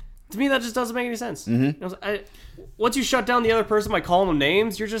to me that just doesn't make any sense. Mm-hmm. Once you shut down the other person by calling them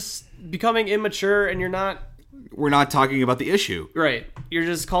names, you're just becoming immature, and we're not talking about the issue. Right. You're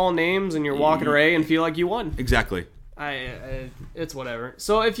just calling names and you're walking away and feel like you won. Exactly. It's whatever.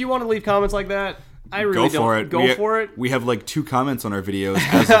 So if you want to leave comments like that, I really go for it. Go for it. We have like 2 comments on our videos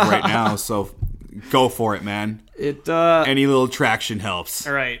as of right now, so go for it, man. Any little traction helps.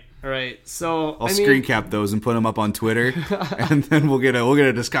 All right. So I'll screen cap those and put them up on Twitter, and then we'll get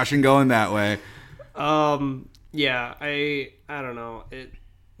a discussion going that way. Yeah. I don't know.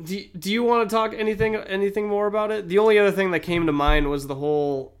 Do you want to talk anything more about it? The only other thing that came to mind was the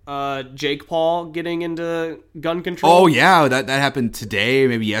whole Jake Paul getting into gun control. Oh yeah, that happened today,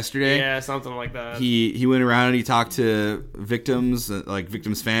 maybe yesterday. Yeah, something like that. He went around and he talked to victims, like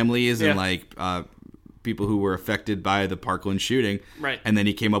victims' families, and like people who were affected by the Parkland shooting. Right. And then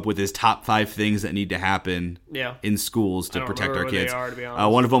he came up with his top 5 things that need to happen in schools to protect our kids. They are, to be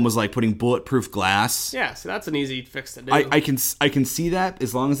honest. One of them was like putting bulletproof glass. Yeah, so that's an easy fix to do. I can see that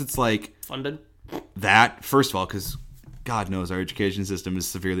as long as it's like funded. That, first of all, because God knows our education system is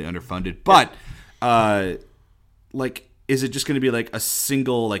severely underfunded. But like, is it just going to be like a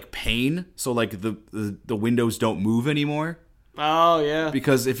single like pane, so like the windows don't move anymore? Oh yeah.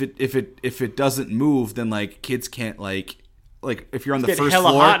 Because if it doesn't move, then like kids can't like if you're on the first hella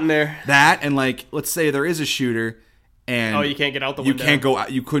floor, hot in there. That, and like let's say there is a shooter and you can't get out the window. You can't go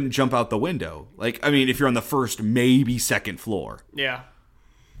out. You couldn't jump out the window. Like, I mean, if you're on the first, maybe second floor. Yeah.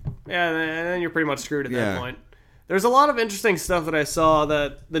 Yeah, and then you're pretty much screwed at that point. There's a lot of interesting stuff that I saw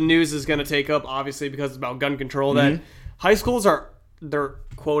that the news is going to take up, obviously, because it's about gun control, that high schools they're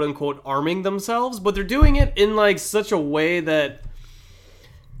quote-unquote arming themselves, but they're doing it in, like, such a way that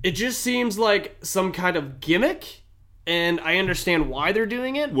it just seems like some kind of gimmick, and I understand why they're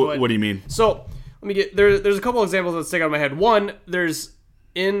doing it. What do you mean? So, let me get... There's a couple examples that stick out of my head. One, there's...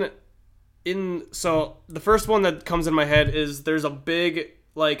 So, the first one that comes in my head is there's a big...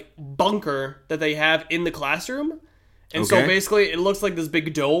 like bunker that they have in the classroom, and so basically it looks like this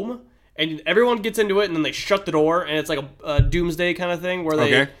big dome, and everyone gets into it, and then they shut the door, and it's like a doomsday kind of thing where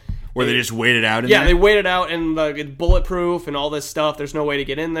they just wait it out in there? They wait it out, and it's bulletproof and all this stuff. There's no way to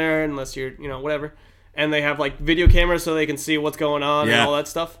get in there unless you're whatever, and they have like video cameras so they can see what's going on and all that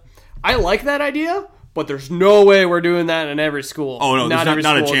stuff. I like that idea, but there's no way we're doing that in every school. Oh no, there's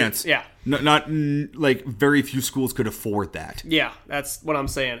not a chance. Yeah. Not like very few schools could afford that. Yeah, that's what I'm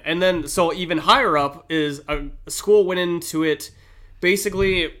saying. And then, so even higher up is a school went into it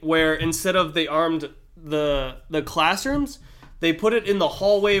basically where instead of they armed the classrooms, they put it in the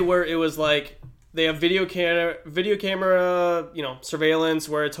hallway where it was like they have video camera, surveillance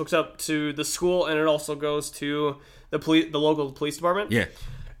where it's hooked up to the school, and it also goes to the local police department. Yeah.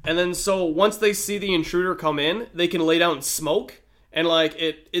 And then so once they see the intruder come in, they can lay down smoke. And, like,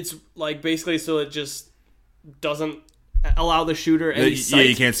 it's, like, basically so it just doesn't allow the shooter any sight. Yeah,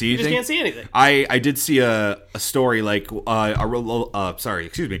 you can't see anything? You just can't see anything. I did see a story, like, a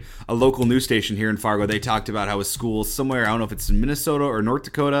local news station here in Fargo. They talked about how a school somewhere, I don't know if it's in Minnesota or North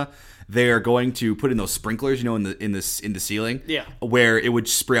Dakota, they are going to put in those sprinklers, in the ceiling. Yeah. Where it would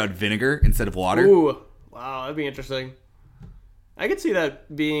spray out vinegar instead of water. Ooh. Wow, that'd be interesting. I could see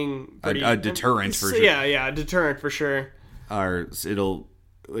that being pretty... A deterrent, for sure. Yeah, a deterrent, for sure. Or it'll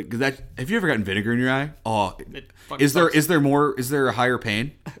like that. Have you ever gotten vinegar in your eye? Oh, is sucks. there a higher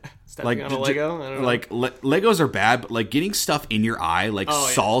pain? Stepping on a Lego? I don't know. Like Legos are bad, but like getting stuff in your eye, like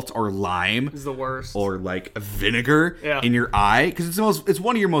salt or lime, is the worst. Or like vinegar in your eye, because it's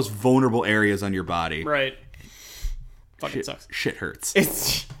one of your most vulnerable areas on your body. Right. Fucking sucks. Shit hurts.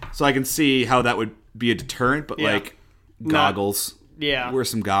 So I can see how that would be a deterrent, but like goggles. Wear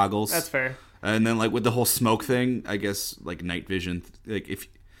some goggles. That's fair. And then, like, with the whole smoke thing, I guess, like, night vision. Like,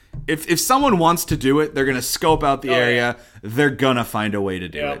 if someone wants to do it, they're going to scope out the area. Yeah. They're going to find a way to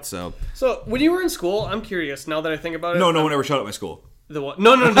do it. So when you were in school, I'm curious, now that I think about it. No one ever showed up at my school. The what?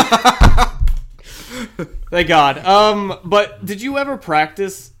 No. Thank God. But did you ever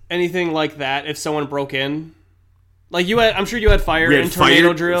practice anything like that if someone broke in? Like, I'm sure you had fire and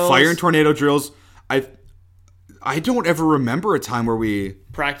tornado drills. Fire and tornado drills. I don't ever remember a time where we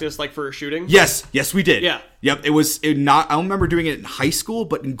practiced like for a shooting. Yes, we did. Yeah. Yep. I don't remember doing it in high school,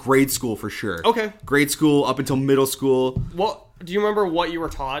 but in grade school for sure. Okay. Grade school up until middle school. What do you remember? What you were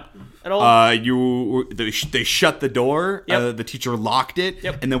taught at all? They shut the door. Yep. The teacher locked it.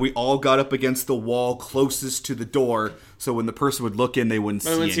 Yep. And then we all got up against the wall closest to the door, so when the person would look in, they wouldn't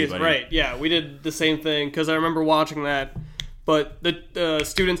see anybody. Right. Yeah, we did the same thing because I remember watching that. But the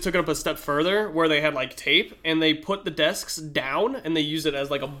students took it up a step further, where they had like tape, and they put the desks down, and they use it as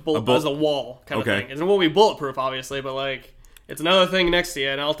like as a wall kind of thing. It won't be bulletproof, obviously, but like it's another thing next to you,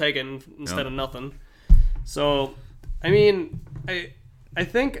 and I'll take it instead of nothing. So, I mean, I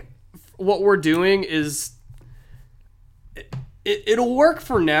think what we're doing is it'll work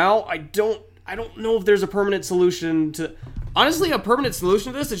for now. I don't know if there's a permanent solution to. Honestly, a permanent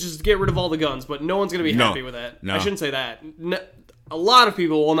solution to this is just to get rid of all the guns, but no one's going to be happy with that. No. I shouldn't say that. A lot of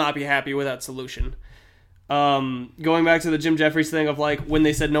people will not be happy with that solution. Going back to the Jim Jeffries thing of like when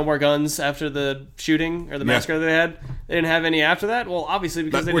they said no more guns after the shooting or the massacre they had, they didn't have any after that. Well, obviously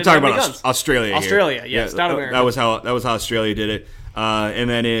because they didn't have any guns. Australia. Australia, yes, not America. That was how Australia did it. And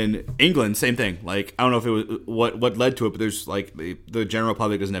then in England, same thing. Like I don't know if it was what led to it, but there's like the general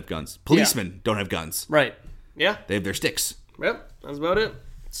public doesn't have guns. Policemen don't have guns. Right. Yeah. They have their sticks. Yep, that's about it.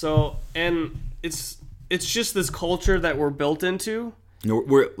 So, and it's just this culture that we're built into. We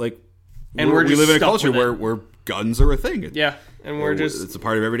live in a culture where guns are a thing. Yeah, and it's a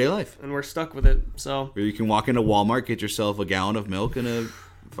part of everyday life, and we're stuck with it. So you can walk into Walmart, get yourself a gallon of milk and a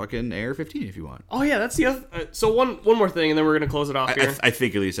fucking AR-15 if you want. Oh yeah, that's the other. So one more thing, and then we're gonna close it off here. I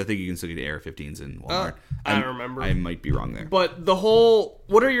think you can still get AR-15s in Walmart. I don't remember. I might be wrong there. But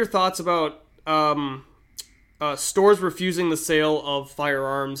what are your thoughts about stores refusing the sale of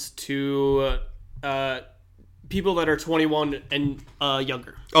firearms to people that are 21 and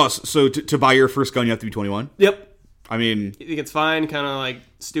younger? Oh, so to buy your first gun, you have to be 21? Yep. I mean... You think it's fine, kind of like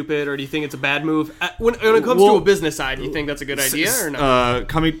stupid, or do you think it's a bad move? When it comes to a business side, do you think that's a good idea or not?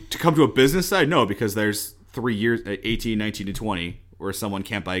 Come to a business side? No, because there's 3 years, 18, 19, and 20, where someone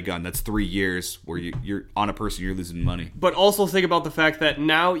can't buy a gun. That's 3 years where you're on a person, you're losing money. But also think about the fact that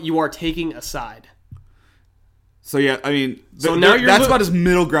now you are taking a side. So yeah, I mean, So now that's about as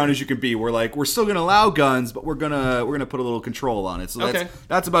middle ground as you can be. We're like, we're still gonna allow guns, but we're gonna put a little control on it. So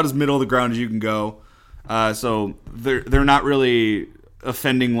that's about as middle of the ground as you can go. So they're not really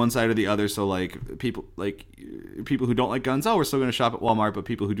offending one side or the other. So like people who don't like guns, we're still gonna shop at Walmart, but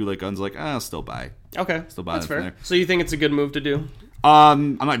people who do like guns, like, I'll still buy. Okay, Still buy that's them fair. there. So you think it's a good move to do? I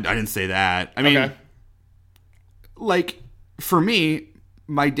didn't say that. I mean, Okay. like for me,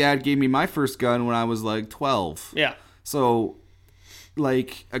 my dad gave me my first gun when I was like 12. Yeah. So,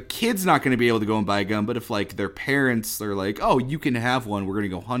 like, a kid's not going to be able to go and buy a gun, but if, like, their parents are like, oh, you can have one, we're going to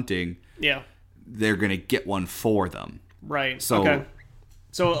go hunting, Yeah. they're going to get one for them. Right. So, okay.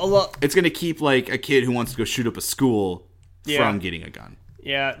 So a lot. it's going to keep, like, a kid who wants to go shoot up a school Yeah. from getting a gun.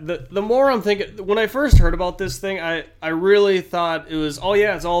 Yeah. The more I'm thinking, when I first heard about this thing, I really thought it was, oh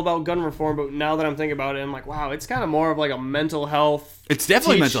yeah, it's all about gun reform. But now that I'm thinking about it, I'm like, wow, it's kind of more of like a mental health. It's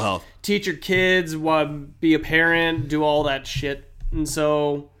definitely mental health. Teach your kids, be a parent, do all that shit. And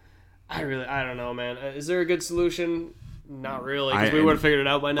so, I don't know, man. Is there a good solution? Not really, because we would have figured it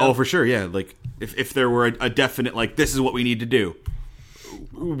out by now. Oh, for sure, yeah. Like, if there were a definite, like, this is what we need to do,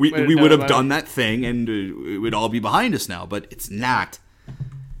 we would have done that thing, and it would all be behind us now, but it's not.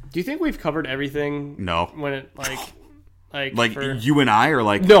 Do you think we've covered everything? No. When it, You and I are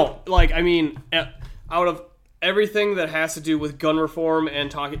like... No, like, I mean, out of everything that has to do with gun reform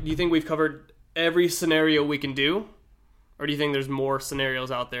and talking, do you think we've covered every scenario we can do? Or do you think there's more scenarios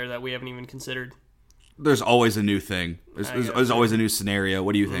out there that we haven't even considered? There's always a new thing. There's always a new scenario.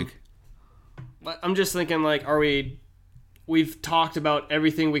 What do you think? I'm just thinking, like, we've talked about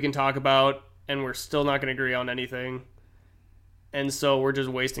everything we can talk about, and we're still not going to agree on anything. And so we're just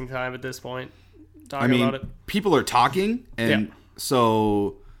wasting time at this point talking about it. People are talking, and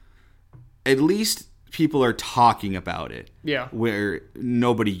so at least people are talking about it. Yeah. Where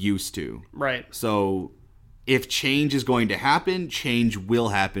nobody used to. Right. So if change is going to happen, change will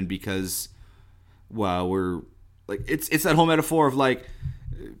happen because, well, we're like it's that whole metaphor of like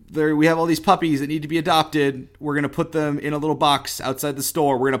we have all these puppies that need to be adopted. We're gonna put them in a little box outside the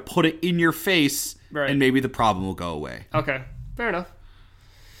store. We're gonna put it in your face, and maybe the problem will go away. Okay. Fair enough.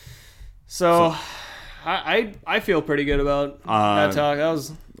 So I feel pretty good about that talk. That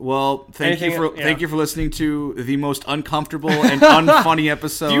was thank you for listening to the most uncomfortable and unfunny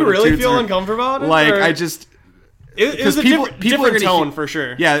episode. Do you really feel uncomfortable about it? Like or? I just it's a different tone for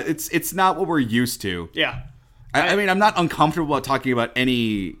sure. Yeah, it's not what we're used to. Yeah. I mean, I'm not uncomfortable about talking about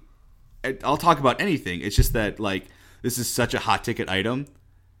any. I'll talk about anything. It's just that like this is such a hot ticket item,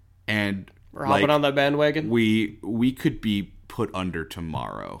 and we're hopping on that bandwagon. We could be put under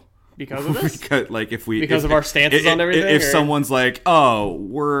tomorrow because of this. Because of our stances on everything. If someone's like, "Oh,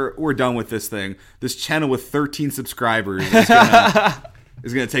 we're done with this thing," this channel with 13 subscribers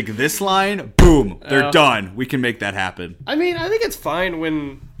is gonna take this line. Boom, they're done. We can make that happen. I mean, I think it's fine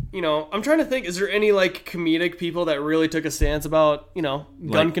when. I'm trying to think, is there any, like, comedic people that really took a stance about,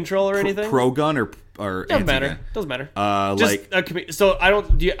 gun control or anything? Pro-gun or Doesn't matter. Doesn't matter. I've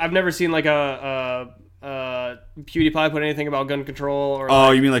never seen, like, a PewDiePie put anything about gun control or...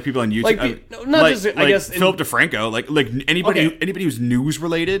 Oh, you mean, like, people on YouTube? I guess... Philip DeFranco. Like anybody who's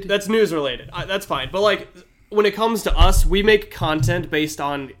news-related? That's news-related. That's fine. But, like, when it comes to us, we make content based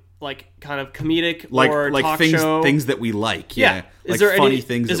on... like kind of comedic or talk show things that we like. Yeah. Is there funny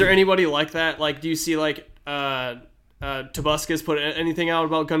things? Is there anybody like that? Like, do you see like Tobuscus put anything out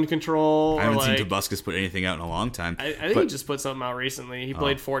about gun control? I haven't seen Tobuscus put anything out in a long time. I think he just put something out recently. He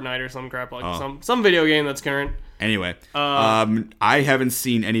played Fortnite or some crap like some video game that's current. Anyway, I haven't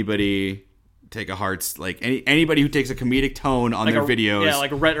seen anybody take a hard anybody who takes a comedic tone on their videos. Yeah,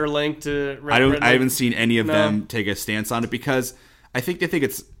 like Rhett or Link to. I haven't seen any of them take a stance on it because I think they think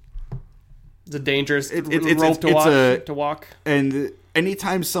it's a dangerous rope to walk. And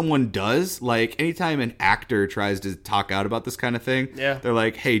anytime someone does, like anytime an actor tries to talk out about this kind of thing, they're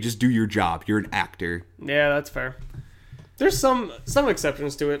like, "Hey, just do your job. You're an actor." Yeah, that's fair. There's some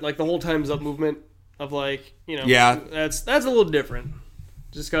exceptions to it, like the whole Time's Up movement of like, that's a little different,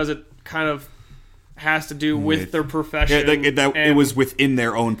 just because it kind of has to do with their profession. Yeah, it was within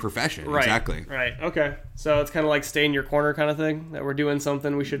their own profession. Right, exactly. Right. Okay. So it's kind of like stay in your corner kind of thing, that we're doing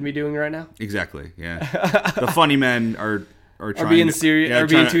something we shouldn't be doing right now. Exactly. Yeah. The funny men are being serious. Are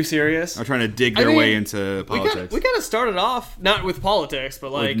being too serious. Are trying to dig their way into politics. We kind of started off not with politics,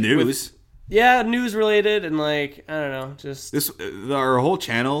 but like with news. News related and like I don't know, just our whole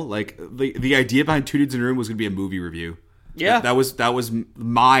channel. Like the idea behind Two Dudes in a Room was going to be a movie review. Yeah. That was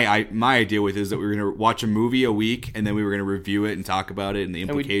my idea with it, is that we were going to watch a movie a week and then we were going to review it and talk about it and the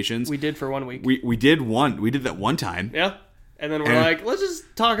implications. We did for 1 week. We did that one time. Yeah. And then we're like, let's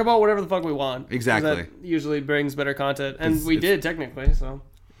just talk about whatever the fuck we want. Exactly. That usually brings better content. And we did, technically, so.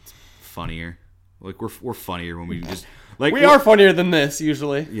 Funnier. Like, we're funnier when we just... Like, we are funnier than this,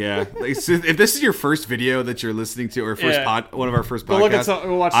 usually. Yeah. Like, so if this is your first video that you're listening to, or one of our first Go podcasts...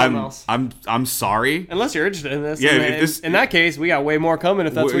 Go watch something else. I'm sorry. Unless you're interested in this. Yeah, in that case, we got way more coming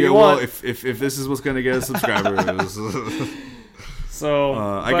if that's what you well, want. if this is what's going to get us subscribers... So...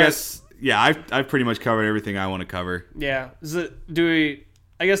 I guess... Yeah, I've pretty much covered everything I want to cover. Yeah.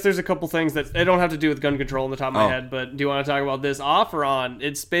 I guess there's a couple things that they don't have to do with gun control on the top of my head, but do you want to talk about this off or on?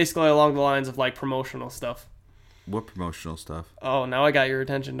 It's basically along the lines of like promotional stuff. What promotional stuff? Oh, now I got your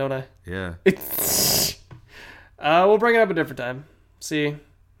attention, don't I? Yeah. We'll bring it up a different time. See,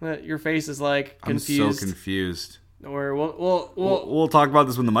 your face is like confused. I'm so confused. Or we'll talk about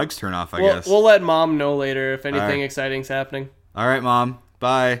this when the mics turn off. I guess we'll let Mom know later if anything exciting's happening. All right, Mom.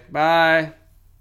 Bye. Bye.